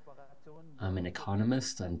 I'm an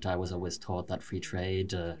economist, and I was always taught that free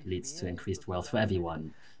trade leads to increased wealth for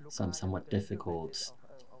everyone. So I'm somewhat difficult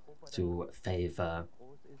to favor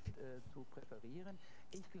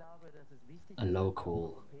a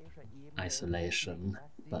local isolation,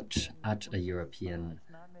 but at a European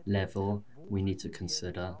level, we need to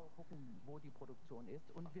consider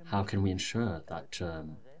how can we ensure that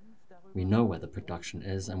we know where the production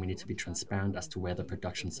is, and we need to be transparent as to where the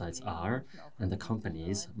production sites are, and the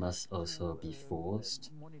companies must also be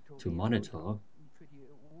forced to monitor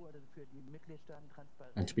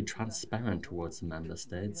and to be transparent towards the member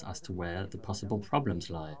states as to where the possible problems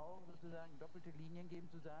lie.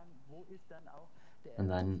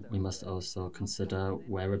 And then we must also consider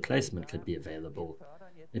where replacement could be available.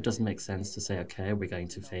 It doesn't make sense to say, okay, we're going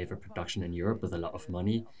to favor production in Europe with a lot of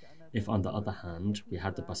money, if on the other hand, we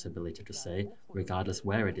had the possibility to say, regardless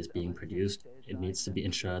where it is being produced, it needs to be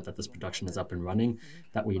ensured that this production is up and running,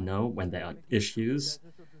 that we know when there are issues,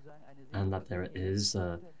 and that there is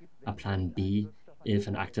a plan B if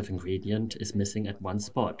an active ingredient is missing at one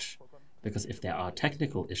spot. Because if there are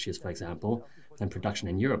technical issues, for example, then production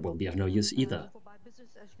in Europe will be of no use either.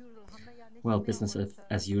 Well, business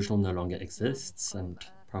as usual no longer exists, and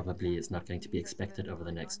probably is not going to be expected over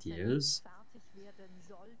the next years.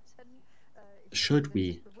 Should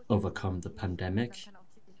we overcome the pandemic?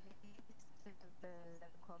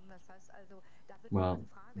 Well,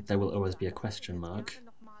 there will always be a question mark,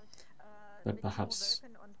 but perhaps,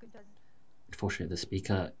 unfortunately, the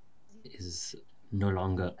speaker is no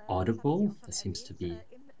longer audible. There seems to be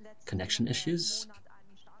connection issues.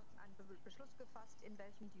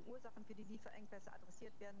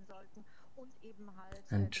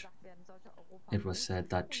 And it was said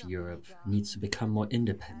that Europe needs to become more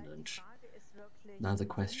independent. Now the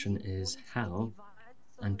question is how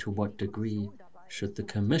and to what degree should the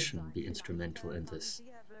Commission be instrumental in this?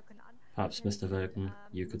 Perhaps Mr. Wölken,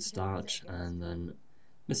 you could start, and then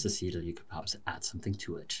Mr. Sidl, you could perhaps add something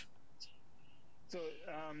to it.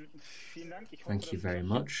 Thank you very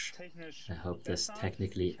much. I hope this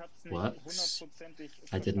technically works.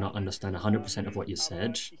 I did not understand 100% of what you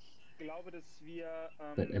said,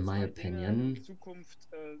 but in my opinion,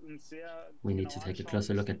 we need to take a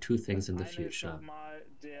closer look at 2 things in the future.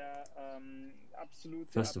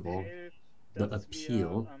 First of all, the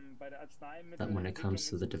appeal that when it comes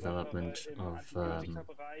to the development of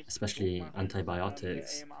especially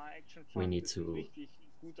antibiotics, we need to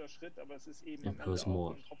impose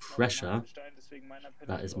more pressure.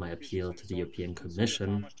 That is my appeal to the European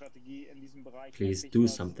Commission. Please do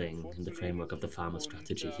something in the framework of the pharma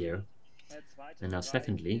strategy here. And now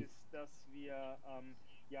secondly,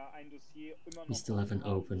 we still have an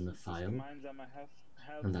open file,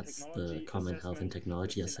 and that's the Common Health and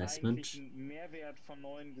Technology Assessment,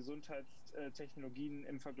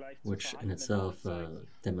 which in itself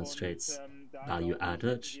demonstrates value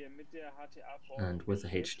added. And with the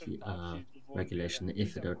HDR regulation,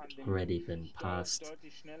 if it had already been passed,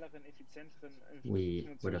 we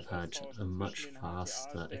would have had a much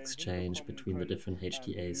faster exchange between the different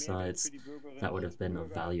HTA sites. That would have been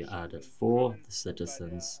of value added for the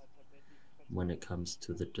citizens when it comes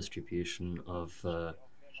to the distribution of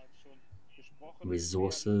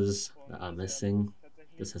resources that are missing.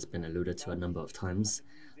 This has been alluded to a number of times.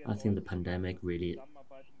 I think the pandemic really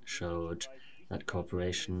showed that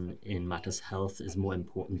cooperation in matters health is more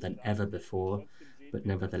important than ever before, but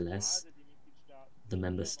nevertheless, the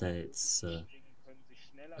member states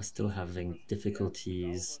are still having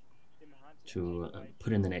difficulties to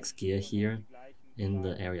put in the next gear here. In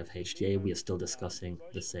the area of HTA, we are still discussing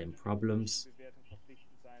the same problems,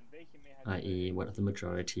 i.e. what are the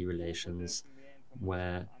majority relations,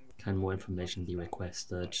 where can more information be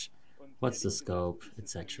requested, what's the scope,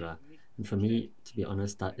 etc. And for me, to be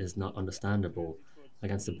honest, that is not understandable.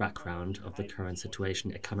 Against the background of the current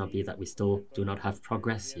situation, it cannot be that we still do not have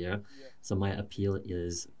progress here. So my appeal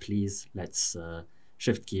is, please, let's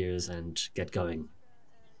shift gears and get going.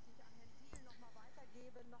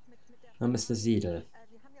 Now, Mr. Sidl,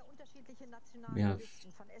 we have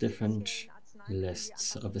different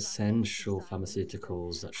lists of essential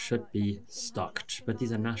pharmaceuticals that should be stocked, but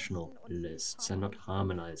these are national lists and not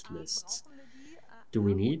harmonized lists. Do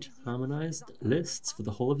we need harmonized lists for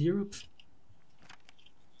the whole of Europe?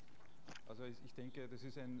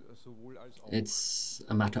 It's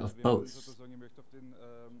a matter of both.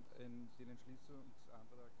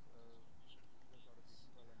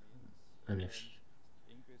 And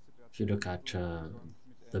if you look at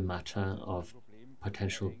the matter of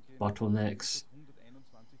potential bottlenecks,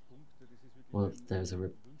 well, there's a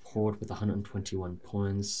report with 121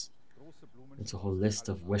 points. It's a whole list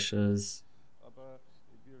of wishes.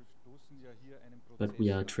 But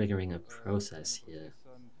we are triggering a process here,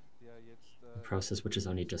 a process which is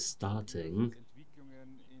only just starting,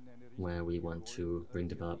 where we want to bring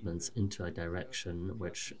developments into a direction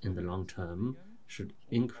which, in the long term, should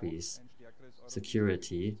increase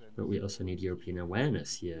security, but we also need European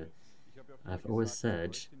awareness here. I've always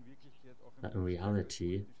said that in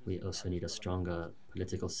reality, we also need a stronger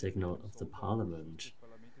political signal of the Parliament.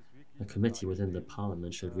 A committee within the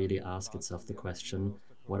Parliament should really ask itself the question,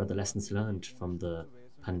 what are the lessons learned from the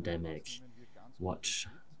pandemic? What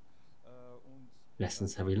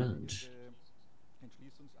lessons have we learned?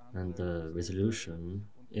 And the resolution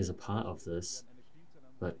is a part of this,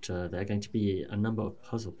 but there are going to be a number of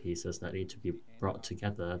puzzle pieces that need to be brought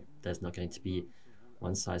together. There's not going to be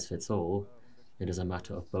one size fits all. It is a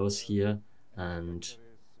matter of both here, and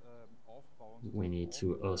we need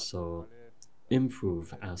to also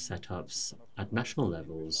improve our setups at national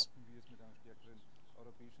levels.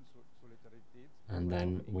 And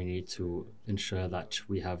then we need to ensure that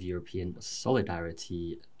we have European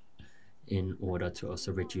solidarity in order to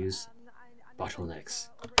also reduce bottlenecks.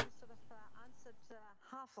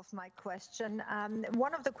 Of my question.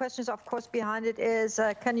 One of the questions, of course, behind it is,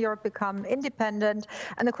 can Europe become independent?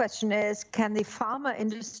 And the question is, can the pharma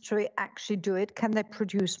industry actually do it? Can they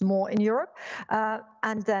produce more in Europe?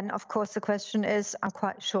 And then, of course, the question is, I'm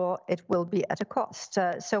quite sure it will be at a cost.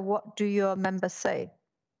 So what do your members say?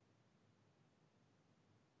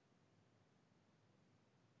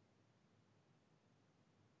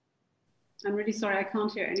 I'm really sorry, I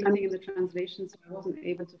can't hear anything in the translation, so I wasn't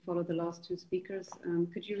able to follow the last two speakers.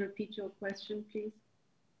 Could you repeat your question, please?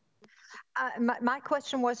 My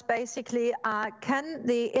question was basically, can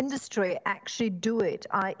the industry actually do it,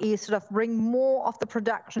 i.e. sort of bring more of the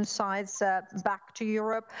production sites back to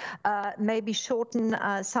Europe, maybe shorten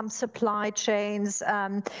some supply chains?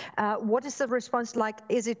 What is the response like?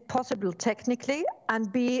 Is it possible technically,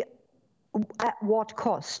 and B, at what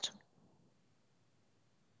cost?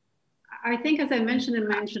 I think, as I mentioned in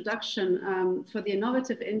my introduction, for the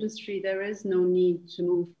innovative industry, there is no need to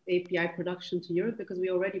move API production to Europe because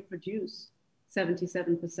we already produce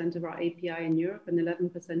 77% of our API in Europe and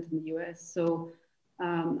 11% in the US. So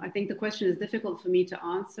I think the question is difficult for me to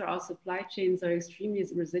answer. Our supply chains are extremely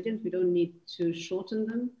resilient. We don't need to shorten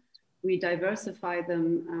them. We diversify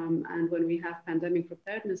them. And when we have pandemic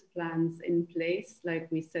preparedness plans in place,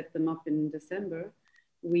 like we set them up in December,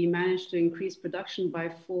 we managed to increase production by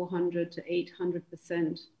 400 to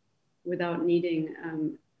 800% without needing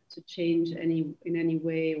to change in any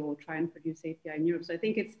way or try and produce API in Europe. So I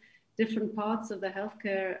think it's different parts of the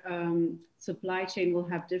healthcare supply chain will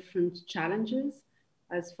have different challenges.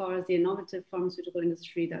 as far as the innovative pharmaceutical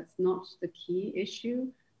industry, that's not the key issue.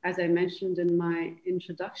 As I mentioned in my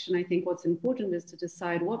introduction, I think what's important is to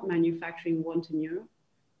decide what manufacturing we want in Europe.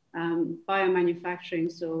 Biomanufacturing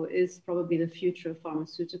is probably the future of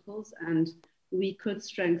pharmaceuticals, and we could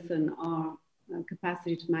strengthen our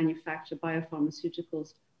capacity to manufacture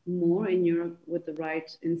biopharmaceuticals more in Europe with the right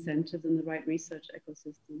incentives and the right research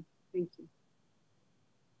ecosystem. Thank you.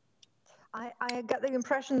 I get the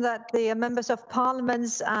impression that the members of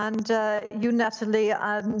parliaments and you, Nathalie,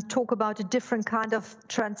 talk about a different kind of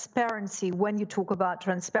transparency when you talk about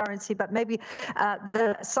transparency, but maybe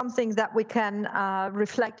something that we can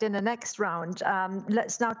reflect in the next round.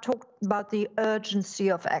 Let's now talk about the urgency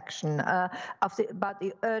of action, about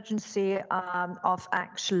the urgency of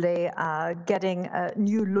actually getting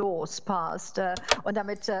new laws passed. Und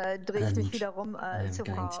damit drehe ich mich wiederum zu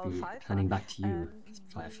Frau Pfeiffer. Handing back to you,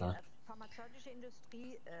 Pfeiffer.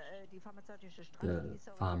 The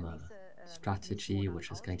pharma strategy,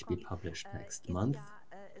 which is going to be published next month,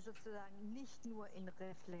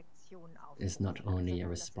 is not only a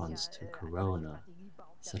response to Corona.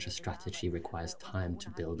 Such a strategy requires time to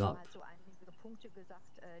build up.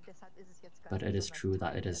 But it is true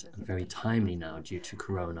that it is very timely now due to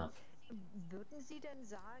Corona.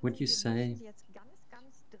 Would you say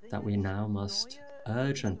that we now must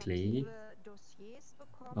urgently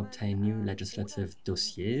obtain new legislative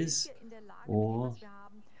dossiers, or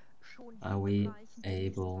are we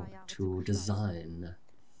able to design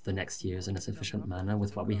the next years in a sufficient manner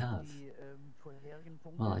with what we have?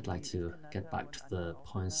 Well, I'd like to get back to the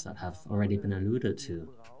points that have already been alluded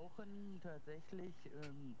to.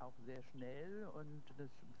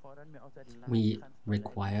 We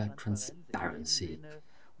require transparency.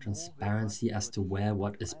 Transparency as to where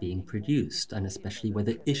what is being produced, and especially where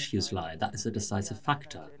the issues lie. That is a decisive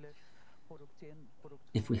factor.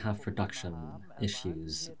 If we have production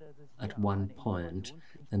issues at one point,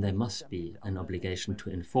 then there must be an obligation to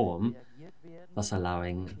inform, thus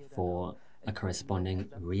allowing for a corresponding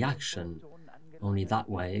reaction. Only that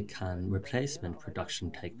way can replacement production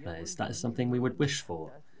take place. That is something we would wish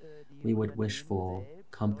for. We would wish for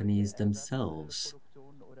companies themselves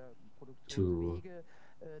to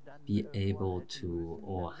be able to,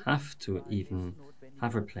 or have to even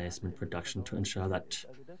have replacement production to ensure that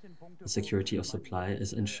the security of supply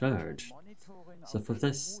is ensured. So for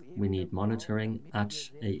this, we need monitoring at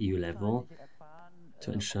EU level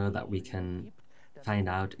to ensure that we can find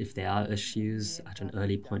out if there are issues at an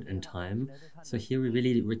early point in time. So here we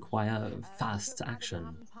really require fast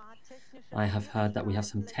action. I have heard that we have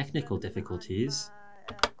some technical difficulties.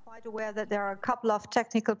 Aware that there are a couple of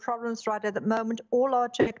technical problems right at the moment. All our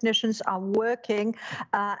technicians are working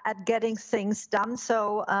at getting things done,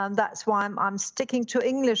 so that's why I'm sticking to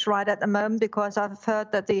English right at the moment, because I've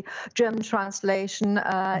heard that the German translation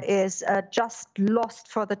is just lost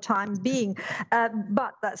for the time being.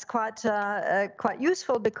 But that's quite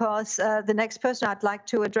useful, because the next person I'd like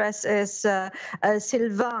to address is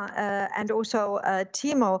Sylvain and also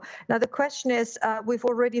Tiemo. Now the question is, we've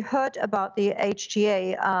already heard about the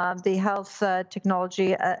HTA, the health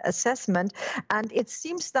technology assessment, and it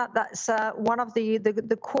seems that that's one of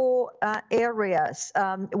the core areas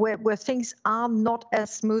where things are not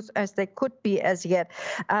as smooth as they could be as yet.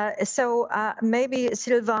 So maybe,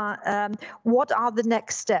 Sylvain, what are the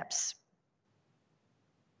next steps?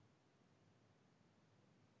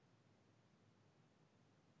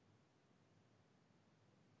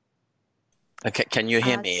 Okay, can you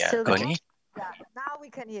hear me, Connie? Yeah, now we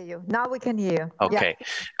can hear you. Now we can hear you. Okay,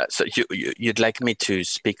 yeah. So you'd like me to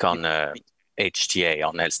speak on HTA,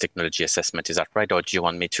 on health technology assessment, is that right? Or do you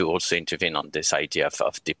want me to also intervene on this idea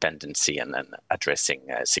of dependency and then addressing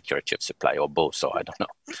security of supply, or both, or I don't know?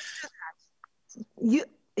 You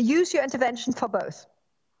use your intervention for both.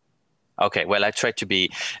 Okay, well, I try to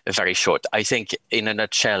be very short. I think in a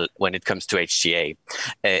nutshell, when it comes to HTA,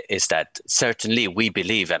 is that certainly we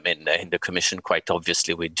believe, I mean, in the Commission, quite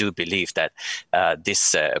obviously, we do believe that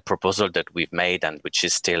this proposal that we've made, and which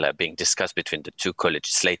is still being discussed between the two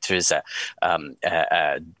co-legislators,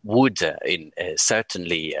 would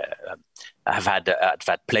certainly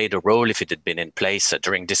have played a role if it had been in place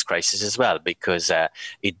during this crisis as well, because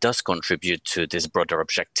it does contribute to these broader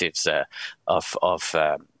objectives of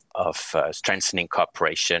strengthening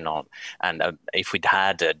cooperation on, and if we'd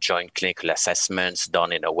had joint clinical assessments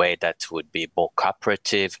done in a way that would be more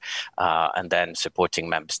cooperative, and then supporting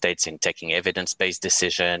member states in taking evidence-based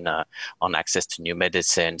decision on access to new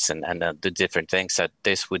medicines and the different things, that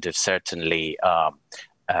this would have certainly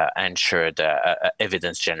ensured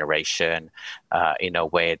evidence generation in a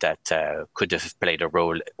way that could have played a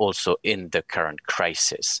role also in the current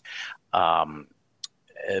crisis.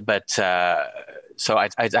 So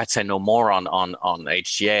I'd say no more on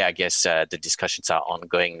HTA. I guess the discussions are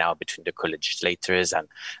ongoing now between the co-legislators,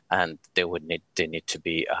 and they need to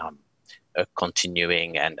be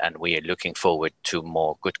continuing, and we are looking forward to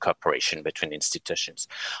more good cooperation between institutions.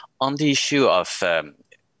 On the issue of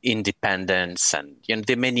independence, and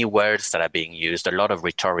the many words that are being used, a lot of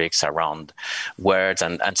rhetorics around words,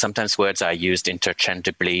 and sometimes words are used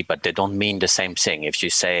interchangeably, but they don't mean the same thing. If you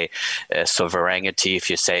say sovereignty, if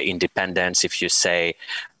you say independence, if you say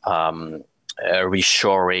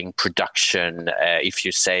reshoring production, if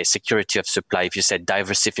you say security of supply, if you say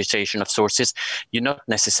diversification of sources, you're not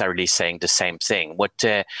necessarily saying the same thing. What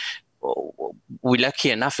we're lucky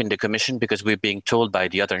enough in the Commission because we're being told by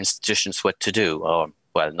the other institutions what to do. Or,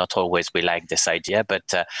 well, not always we like this idea,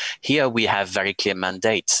 but here we have very clear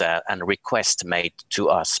mandates and requests made to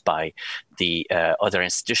us by the other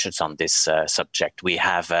institutions on this subject. We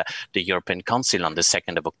have the European Council on the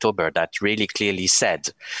 2nd of October that really clearly said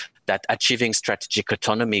that achieving strategic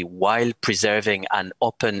autonomy while preserving an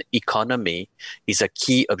open economy is a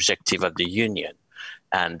key objective of the Union.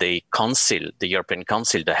 And the Council, the European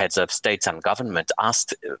Council, the heads of states and government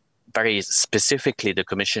asked very specifically the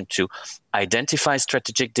Commission to identify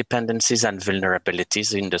strategic dependencies and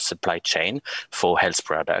vulnerabilities in the supply chain for health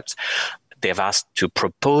products. They've asked to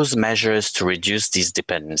propose measures to reduce these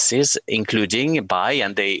dependencies, including by,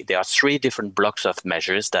 and there are 3 different blocks of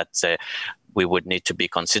measures that we would need to be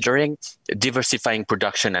considering: diversifying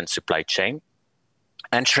production and supply chain,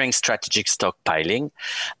 ensuring strategic stockpiling,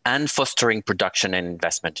 and fostering production and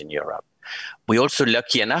investment in Europe. We're also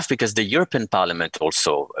lucky enough because the European Parliament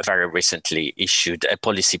also very recently issued a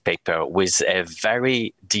policy paper with a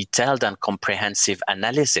very detailed and comprehensive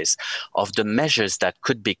analysis of the measures that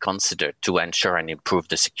could be considered to ensure and improve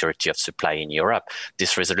the security of supply in Europe.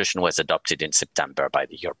 This resolution was adopted in September by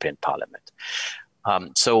the European Parliament.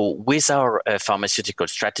 So with our pharmaceutical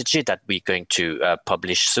strategy that we're going to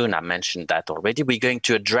publish soon, I mentioned that already, we're going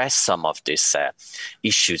to address some of these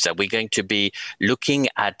issues. We're going to be looking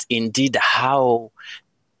at indeed how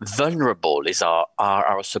vulnerable is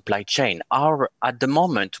our supply chain. At the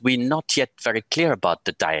moment, we're not yet very clear about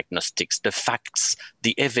the diagnostics, the facts,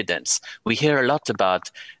 the evidence. We hear a lot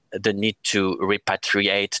about the need to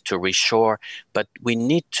repatriate, to reshore, but we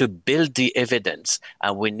need to build the evidence,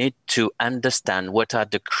 and we need to understand what are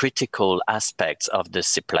the critical aspects of the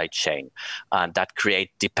supply chain that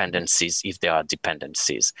create dependencies, if there are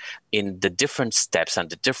dependencies, in the different steps and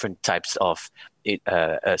the different types of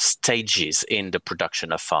stages in the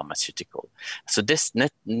production of pharmaceutical. So this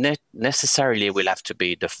necessarily will have to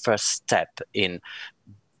be the first step in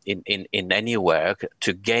any work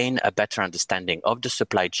to gain a better understanding of the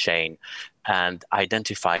supply chain and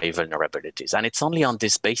identify vulnerabilities. And it's only on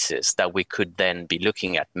this basis that we could then be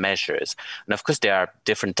looking at measures. And of course, there are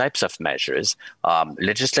different types of measures.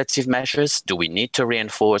 Legislative measures: do we need to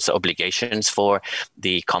reinforce obligations for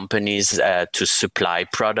the companies to supply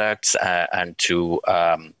products and to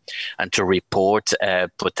report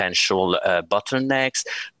potential bottlenecks?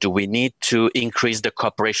 Do we need to increase the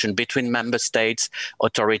cooperation between member states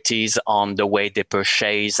authorities on the way they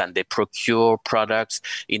purchase and they procure products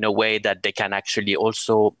in a way that they can actually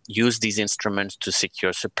also use these instruments to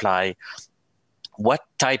secure supply? What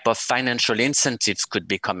type of financial incentives could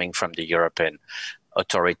be coming from the European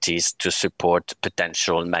authorities to support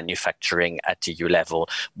potential manufacturing at EU level?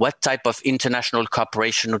 What type of international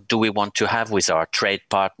cooperation do we want to have with our trade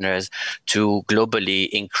partners to globally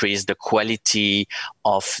increase the quality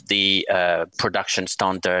of the production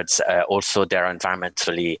standards, also their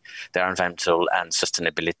environmental and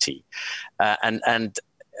sustainability? And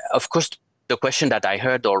of course, the question that I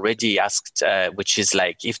heard already asked, which is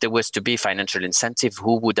like, if there was to be financial incentive,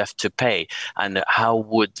 who would have to pay, and how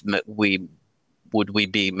would we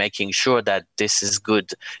be making sure that this is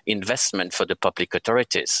good investment for the public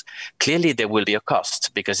authorities? Clearly, there will be a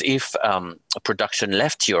cost, because if production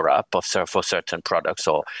left Europe for certain products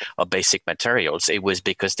or basic materials, it was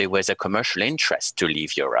because there was a commercial interest to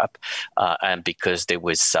leave Europe and because there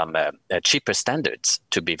was some cheaper standards,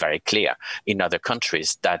 to be very clear, in other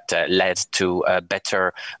countries that led to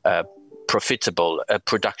better profitable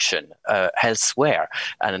production elsewhere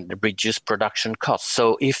and reduce production costs.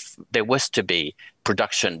 So if there was to be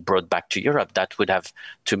production brought back to Europe, that would have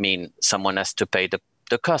to mean someone has to pay the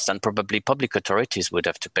cost, and probably public authorities would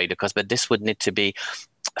have to pay the cost. But this would need to be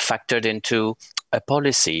factored into a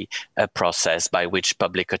policy process by which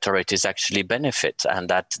public authorities actually benefit, and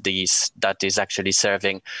that is actually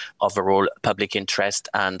serving overall public interest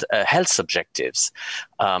and health objectives.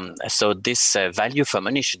 So this value for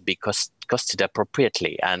money should be costed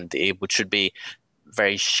appropriately, and it should be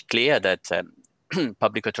very clear that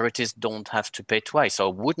public authorities don't have to pay twice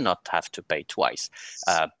or would not have to pay twice.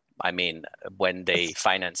 I mean, when they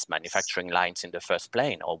finance manufacturing lines in the first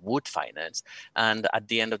plane or would finance, and at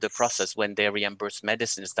the end of the process, when they reimburse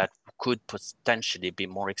medicines that could potentially be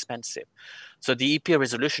more expensive. So the EPA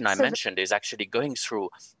resolution I mentioned is actually going through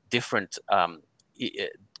different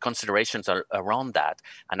considerations around that.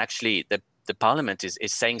 And actually the Parliament is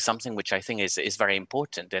saying something which I think is very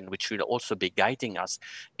important and which will also be guiding us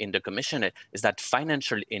in the Commission, is that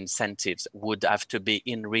financial incentives would have to be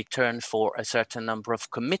in return for a certain number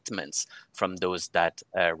of commitments from those that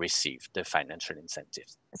receive the financial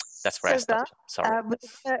incentives. That's where I stopped. Sorry.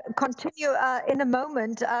 We'll continue in a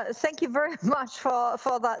moment. Thank you very much for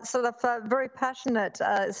that sort of very passionate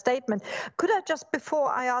statement. Could I just, before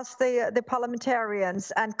I ask the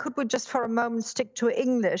parliamentarians, and could we just for a moment stick to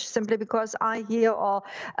English, simply because I hear or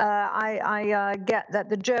I get that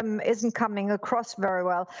the German isn't coming across very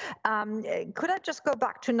well. Could I just go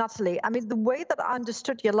back to Nathalie? I mean, the way that I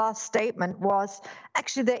understood your last statement was,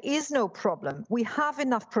 actually, there is no problem. We have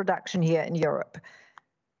enough production here in Europe.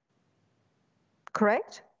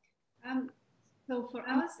 Correct? So for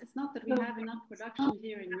us, it's not that we have enough production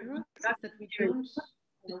here in Europe, it's that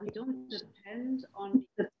we don't depend on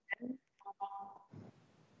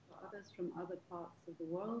others from other parts of the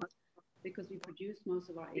world, because we produce most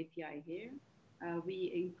of our API here.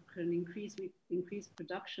 We can increase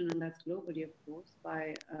production, and that's globally, of course,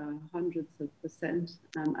 by hundreds of percent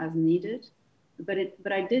as needed. But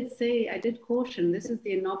I did caution, this is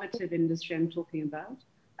the innovative industry I'm talking about.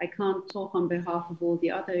 I can't talk on behalf of all the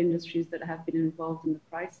other industries that have been involved in the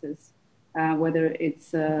crisis, whether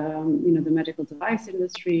it's the medical device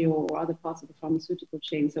industry or other parts of the pharmaceutical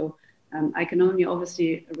chain. So I can only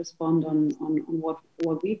obviously respond on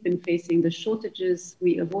what we've been facing. The shortages,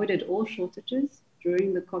 we avoided all shortages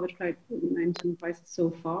during the COVID-19 crisis so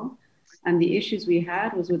far. And the issues we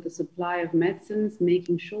had was with the supply of medicines,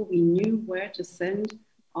 making sure we knew where to send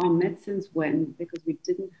our medicines when, because we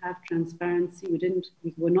didn't have transparency.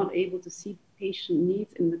 We were not able to see patient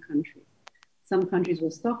needs in the country. Some countries were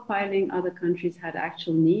stockpiling, other countries had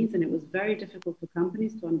actual needs, and it was very difficult for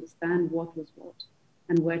companies to understand what was what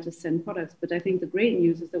and where to send products. But I think the great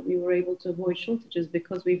news is that we were able to avoid shortages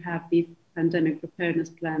because we have these pandemic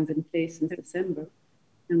preparedness plans in place since December,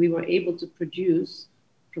 and we were able to produce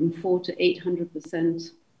from 400% to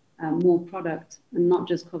 800% more product, and not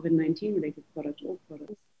just COVID-19 related product, all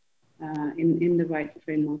products, in the right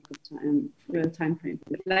framework of time frame.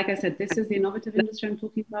 Like I said, this is the innovative industry I'm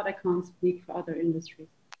talking about. I can't speak for other industries.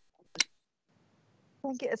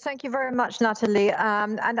 Thank you very much, Nathalie.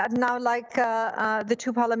 And I'd now like the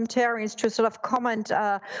two parliamentarians to sort of comment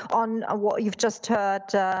on what you've just heard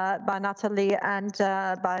by Nathalie and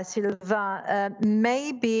by Sylvain.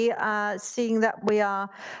 Maybe seeing that we are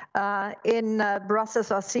in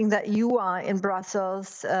Brussels, or seeing that you are in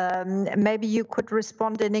Brussels, maybe you could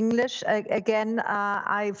respond in English. Again,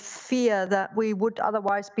 I fear that we would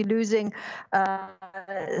otherwise be losing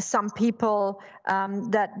some people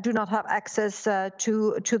that do not have access to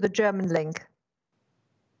the German link.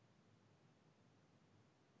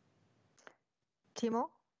 Tiemo?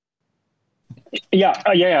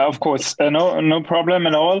 Yeah, of course. No problem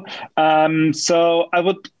at all. So I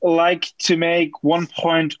would like to make one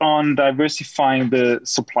point on diversifying the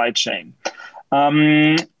supply chain.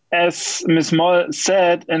 As Ms. Moll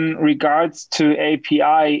said, in regards to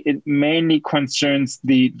API, it mainly concerns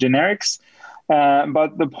the generics.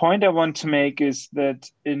 But the point I want to make is that,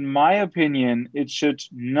 in my opinion, it should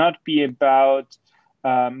not be about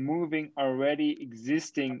moving already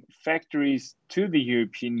existing factories to the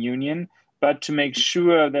European Union, but to make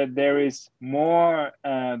sure that there is more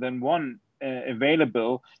than one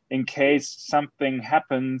available in case something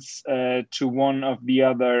happens to one of the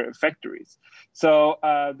other factories. So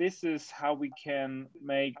this is how we can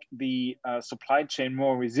make the supply chain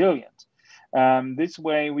more resilient. This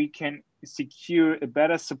way we can secure a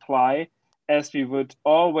better supply, as we would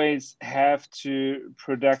always have to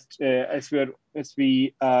product, as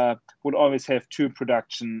we would always have two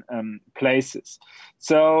production places.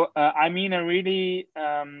 So I already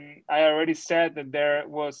said that there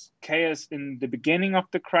was chaos in the beginning of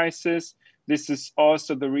the crisis. This is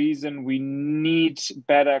also the reason we need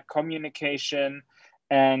better communication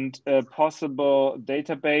and a possible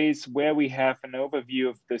database where we have an overview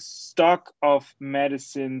of the stock of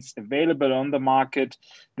medicines available on the market.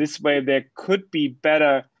 This way there could be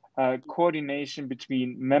better coordination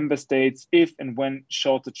between member states if and when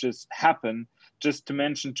shortages happen. Just to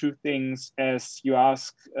mention two things, as you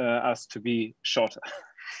asked us to be shorter.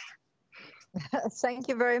 Thank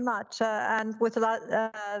you very much. And with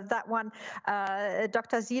that one,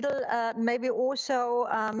 Dr. Sidl, maybe also,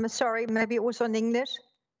 sorry, maybe also in English.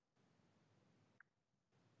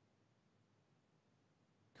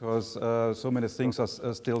 Because so many things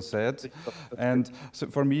are still said. And so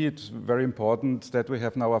for me, it's very important that we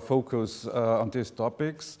have now a focus on these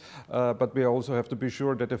topics, but we also have to be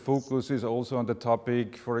sure that the focus is also on the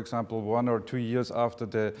topic, for example, 1 or 2 years after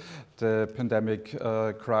the pandemic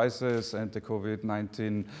crisis and the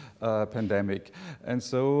COVID-19 pandemic. And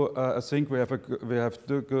so I think we have a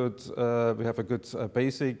good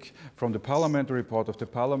basic from the Parliament, the report of the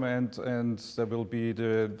Parliament, and there will be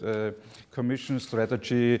the Commission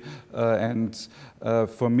strategy. And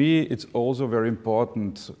for me, it's also very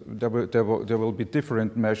important. There will be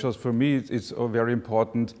different measures. For me, it's very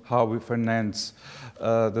important how we finance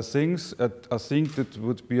the things. I think that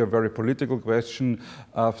would be a very political question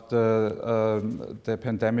after the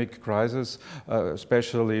pandemic crisis,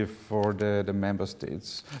 especially for the member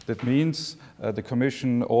states. That means the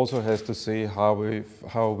Commission also has to say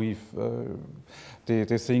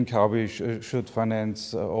they think how we should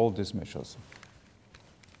finance all these measures.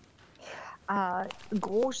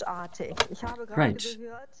 Great.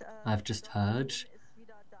 I've just heard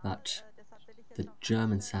that the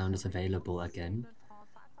German sound is available again.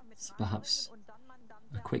 So perhaps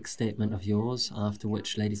a quick statement of yours, after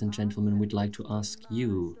which, ladies and gentlemen, we'd like to ask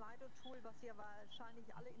you,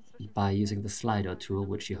 by using the Slido tool,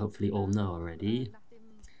 which you hopefully all know already.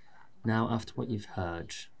 Now, after what you've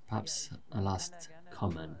heard, perhaps a last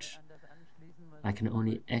comment. I can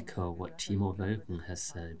only echo what Tiemo Wölken has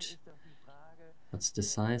said. What's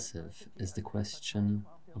decisive is the question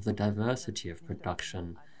of the diversity of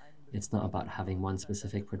production. It's not about having one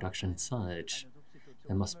specific production site.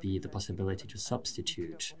 There must be the possibility to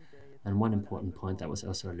substitute. And one important point that was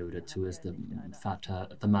also alluded to is the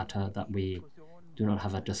matter that we do not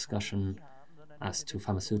have a discussion as to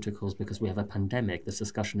pharmaceuticals because we have a pandemic. This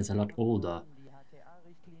discussion is a lot older.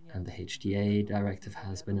 And the HTA directive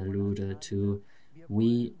has been alluded to.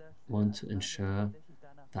 We want to ensure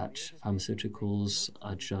that pharmaceuticals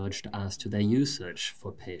are judged as to their usage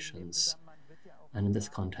for patients. And in this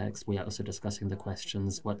context, we are also discussing the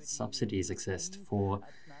questions what subsidies exist for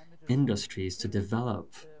industries to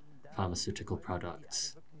develop pharmaceutical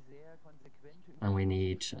products. And we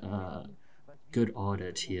need good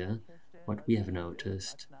audit here. What we have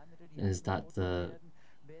noticed is that the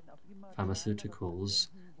pharmaceuticals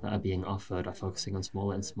that are being offered are focusing on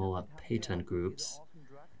smaller and smaller patent groups.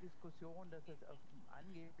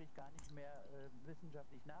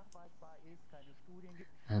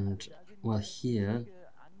 And well, here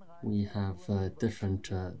we have different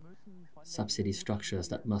subsidy structures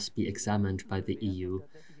that must be examined by the EU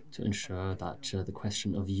to ensure that the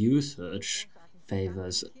question of usage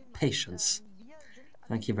favors patients.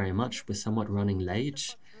 Thank you very much. We're somewhat running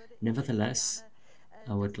late. Nevertheless,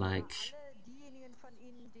 I would like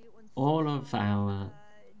all of our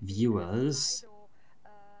viewers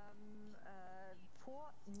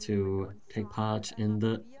to take part in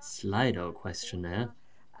the Slido questionnaire.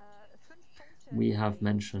 We have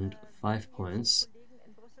mentioned 5 points.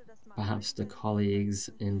 Perhaps the colleagues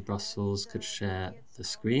in Brussels could share the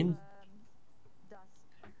screen.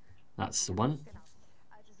 That's the one.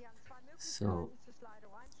 So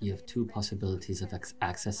you have 2 possibilities of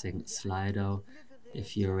accessing Slido.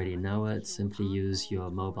 If you already know it, simply use your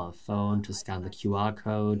mobile phone to scan the QR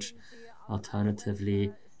code.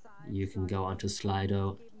 Alternatively, you can go onto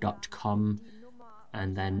slido.com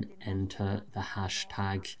and then enter the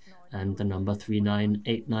hashtag and the number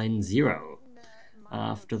 39890.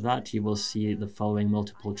 After that, you will see the following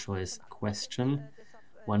multiple choice question.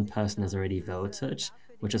 One person has already voted,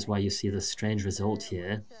 which is why you see the strange result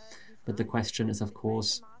here. But the question is, of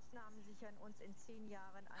course,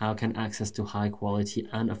 how can access to high quality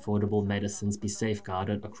and affordable medicines be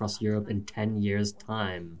safeguarded across Europe in 10 years'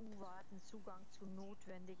 time?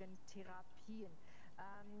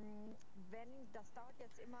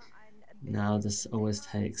 Now, this always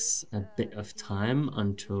takes a bit of time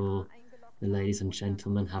until the ladies and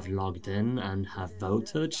gentlemen have logged in and have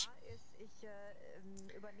voted.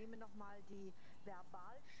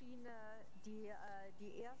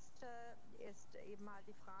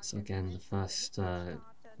 So again, the first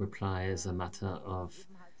reply is a matter of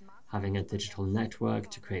having a digital network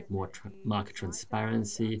to create more market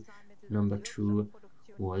transparency. Number 2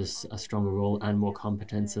 was a stronger role and more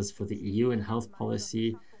competences for the EU in health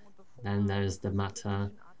policy. Then there's the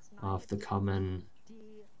matter of the common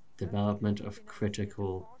development of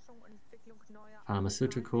critical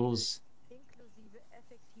pharmaceuticals.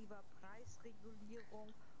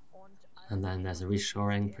 And then there's a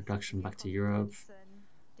reshoring production back to Europe.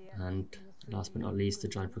 And last but not least, the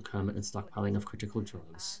joint procurement and stockpiling of critical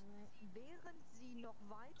drugs.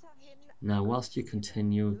 Now, whilst you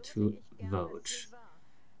continue to vote,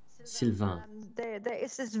 Sylvain. There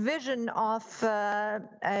is this vision of a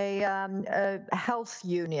health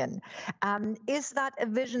union. Is that a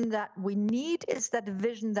vision that we need? Is that a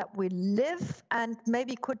vision that we live? And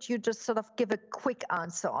maybe could you just sort of give a quick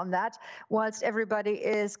answer on that whilst everybody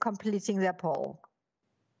is completing their poll?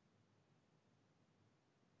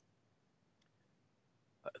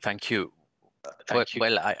 Thank you.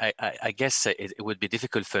 Well, I guess it would be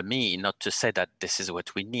difficult for me not to say that this is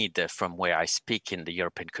what we need from where I speak in the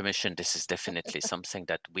European Commission. This is definitely something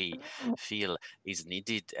that we feel is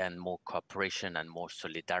needed, and more cooperation and more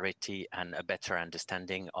solidarity and a better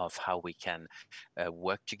understanding of how we can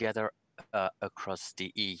work together across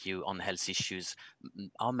the EU on health issues.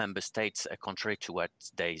 Our member states, contrary to what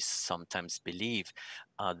they sometimes believe,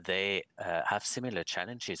 they have similar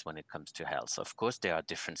challenges when it comes to health. Of course, there are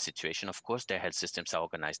different situations. Of course, their health systems are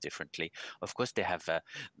organized differently. Of course, they have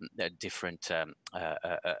different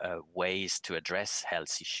ways to address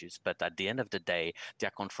health issues. But at the end of the day, they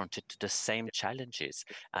are confronted to the same challenges,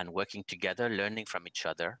 and working together, learning from each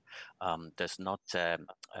other, does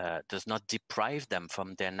not deprive them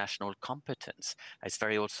from their national competence. It's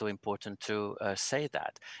very also important to say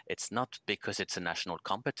that it's not because it's a national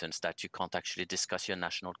competence that you can't actually discuss your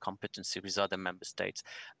national competency with other member states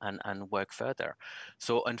and work further.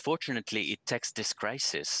 So unfortunately, it takes this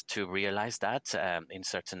crisis to realize that in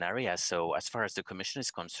certain areas. So as far as the Commission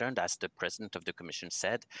is concerned, as the President of the Commission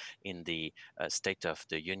said in the State of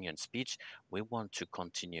the Union speech, we want to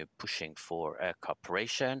continue pushing for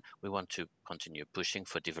cooperation. We want to continue pushing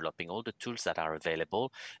for developing all the tools that are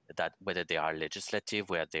available, that whether they are legislative,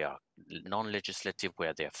 where they are non-legislative,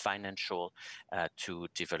 where they are financial, to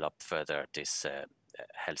develop further this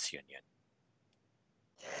health union.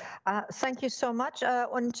 Thank you so much.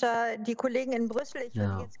 Die Kollegen in Brüssel.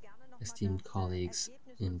 Now, esteemed colleagues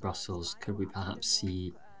in Brussels, could we perhaps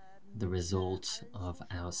see the result of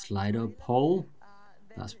our Slido poll?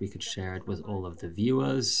 Thus, we could share it with all of the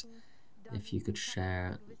viewers. If you could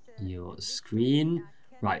share your screen.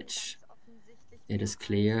 Right. It is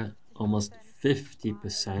clear, almost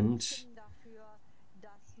 50%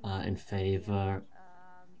 are in favor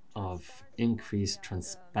of increased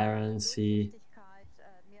transparency,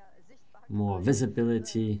 more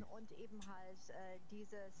visibility,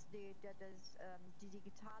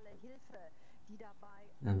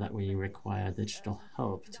 and that we require digital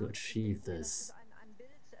help to achieve this.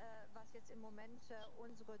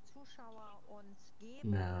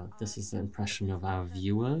 Now, this is the impression of our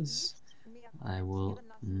viewers. I will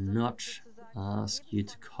not ask you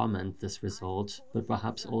to comment this result, but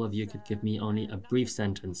perhaps all of you could give me only a brief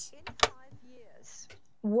sentence.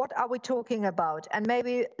 What are we talking about? And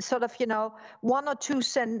maybe sort of, one or two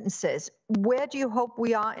sentences. Where do you hope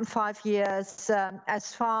we are in 5 years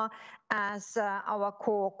as far as our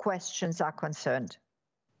core questions are concerned?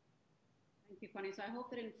 Thank you, Connie. So I hope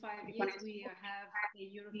that in 5 years we have a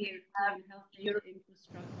European health data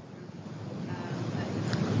infrastructure.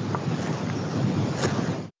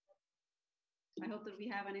 I hope that we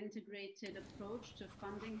have an integrated approach to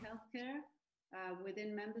funding healthcare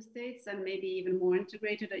within member states, and maybe even more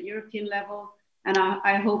integrated at European level. And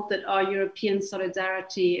I hope that our European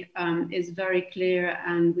solidarity is very clear,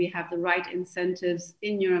 and we have the right incentives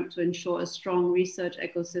in Europe to ensure a strong research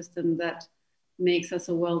ecosystem that makes us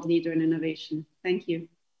a world leader in innovation. Thank you.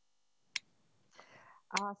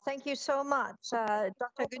 Thank you so much.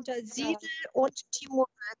 Dr. Günther, Sidl und Tiemo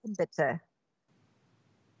Wölken, bitte.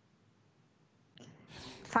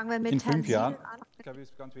 In 5 Jahren,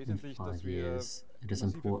 in 5 years, it is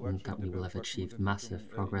important that we will have achieved massive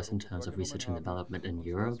progress in terms of research and development in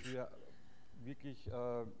Europe,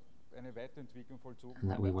 and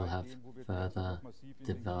that we will have further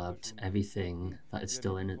developed everything that is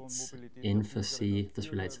still in its infancy. This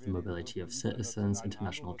relates to the mobility of citizens,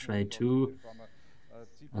 international trade too,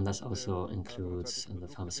 and this also includes the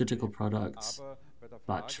pharmaceutical products.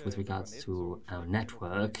 But with regards to our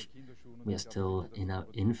network, we are still in our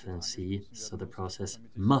infancy, so the process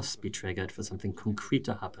must be triggered for something concrete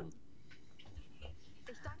to happen.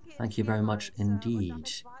 Thank you very much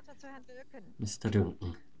indeed. Mr.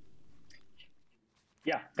 Duncan.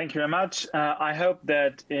 Yeah, thank you very much. I hope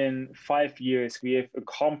that in 5 years we have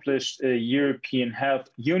accomplished a European health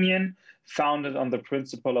union founded on the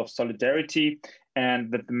principle of solidarity,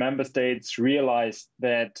 and that the member states realize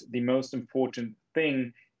that the most important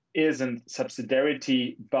thing isn't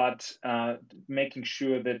subsidiarity, but making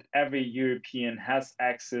sure that every European has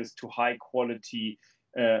access to high quality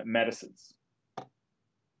medicines.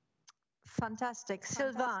 Fantastic.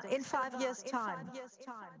 Sylvain, in 5 years' time.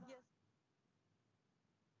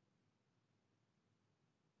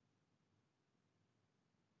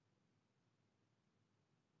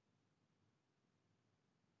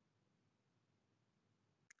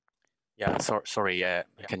 Yeah, sorry.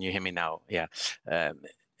 Can you hear me now? Yeah.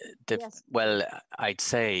 Yes. Well, I'd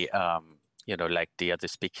say, you know, like the other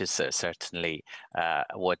speakers, certainly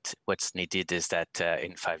what's needed is that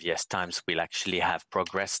in 5 years' times, we'll actually have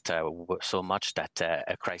progressed so much that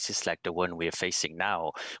a crisis like the one we're facing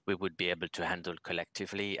now, we would be able to handle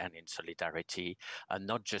collectively and in solidarity,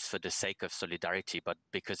 not just for the sake of solidarity, but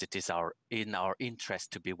because it is in our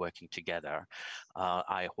interest to be working together.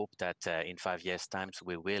 I hope that in 5 years' times,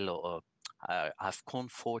 we will have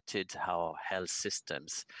comforted our health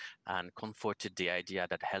systems and comforted the idea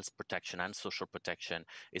that health protection and social protection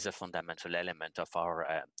is a fundamental element of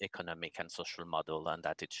our economic and social model, and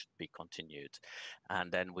that it should be continued.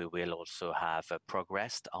 And then we will also have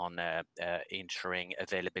progressed on ensuring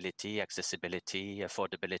availability, accessibility,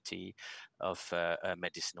 affordability of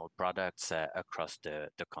medicinal products across the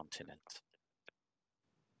continent.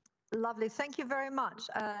 Lovely. Thank you very much.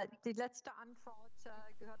 Die letzte Antwort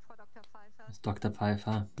gehört Frau Dr. Pfeiffer. Dr.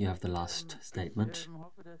 Pfeiffer, you have the last statement.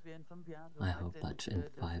 I hope that in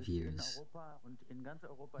 5 years,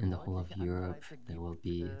 in the whole of Europe, there will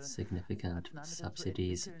be significant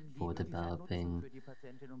subsidies for developing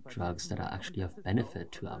drugs that are actually of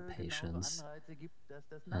benefit to our patients,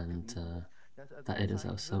 and that it is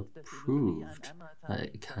also proved, that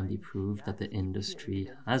it can be proved that the industry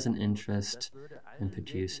has an interest in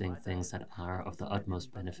producing things that are of the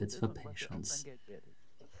utmost benefits for patients.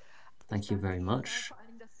 Thank you very much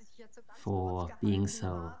for being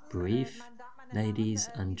so brief, ladies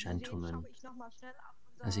and gentlemen.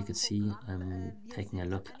 As you can see, I'm taking a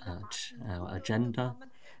look at our agenda.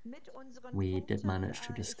 We did manage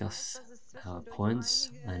to discuss our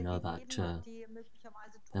points. I know that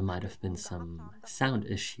there might have been some sound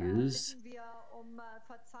issues.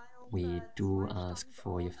 We do ask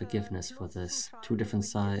for your forgiveness for this. 2 different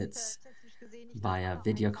sites via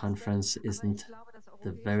video conference isn't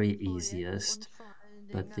the very easiest,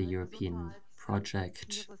 but the European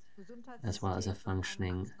project, as well as a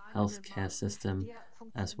functioning healthcare system,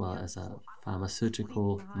 as well as a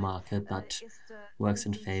pharmaceutical market that works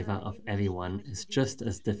in favor of everyone, is just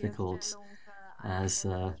as difficult as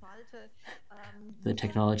the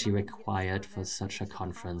technology required for such a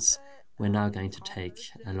conference. We're now going to take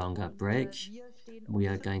a longer break. We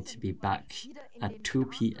are going to be back at 2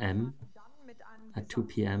 p.m. At 2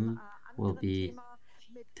 p.m. we'll be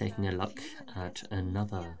taking a look at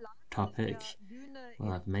another topic.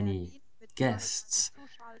 We'll have many guests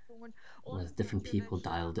with different people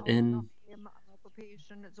dialed in,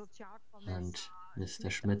 and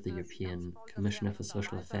Mr. Schmidt, the European Commissioner for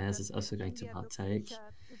Social Affairs, is also going to partake,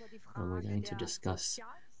 and we're going to discuss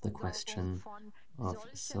the question of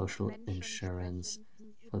social insurance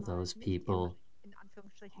for those people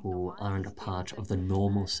who aren't a part of the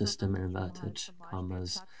normal system, in inverted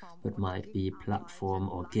commas, but might be platform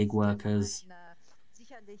or gig workers.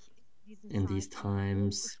 In these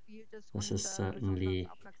times, this is certainly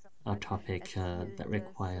a topic that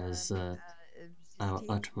requires our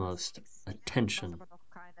utmost attention.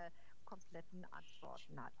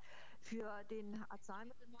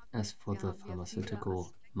 As for the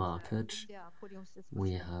pharmaceutical market,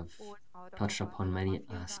 we have touched upon many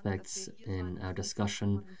aspects in our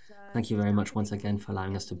discussion. Thank you very much once again for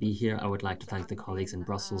allowing us to be here. I would like to thank the colleagues in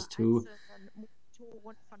Brussels too,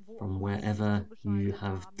 from wherever you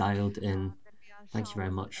have dialed in. Thank you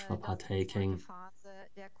very much for partaking.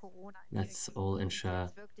 Let's all ensure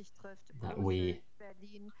that we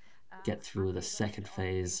get through the second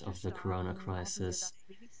phase of the corona crisis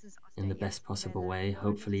in the best possible way.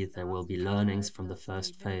 Hopefully there will be learnings from the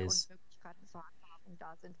first phase.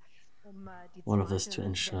 All of this to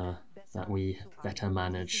ensure that we better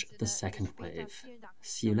manage the second wave.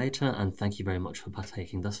 See you later, and thank you very much for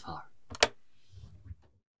partaking thus far.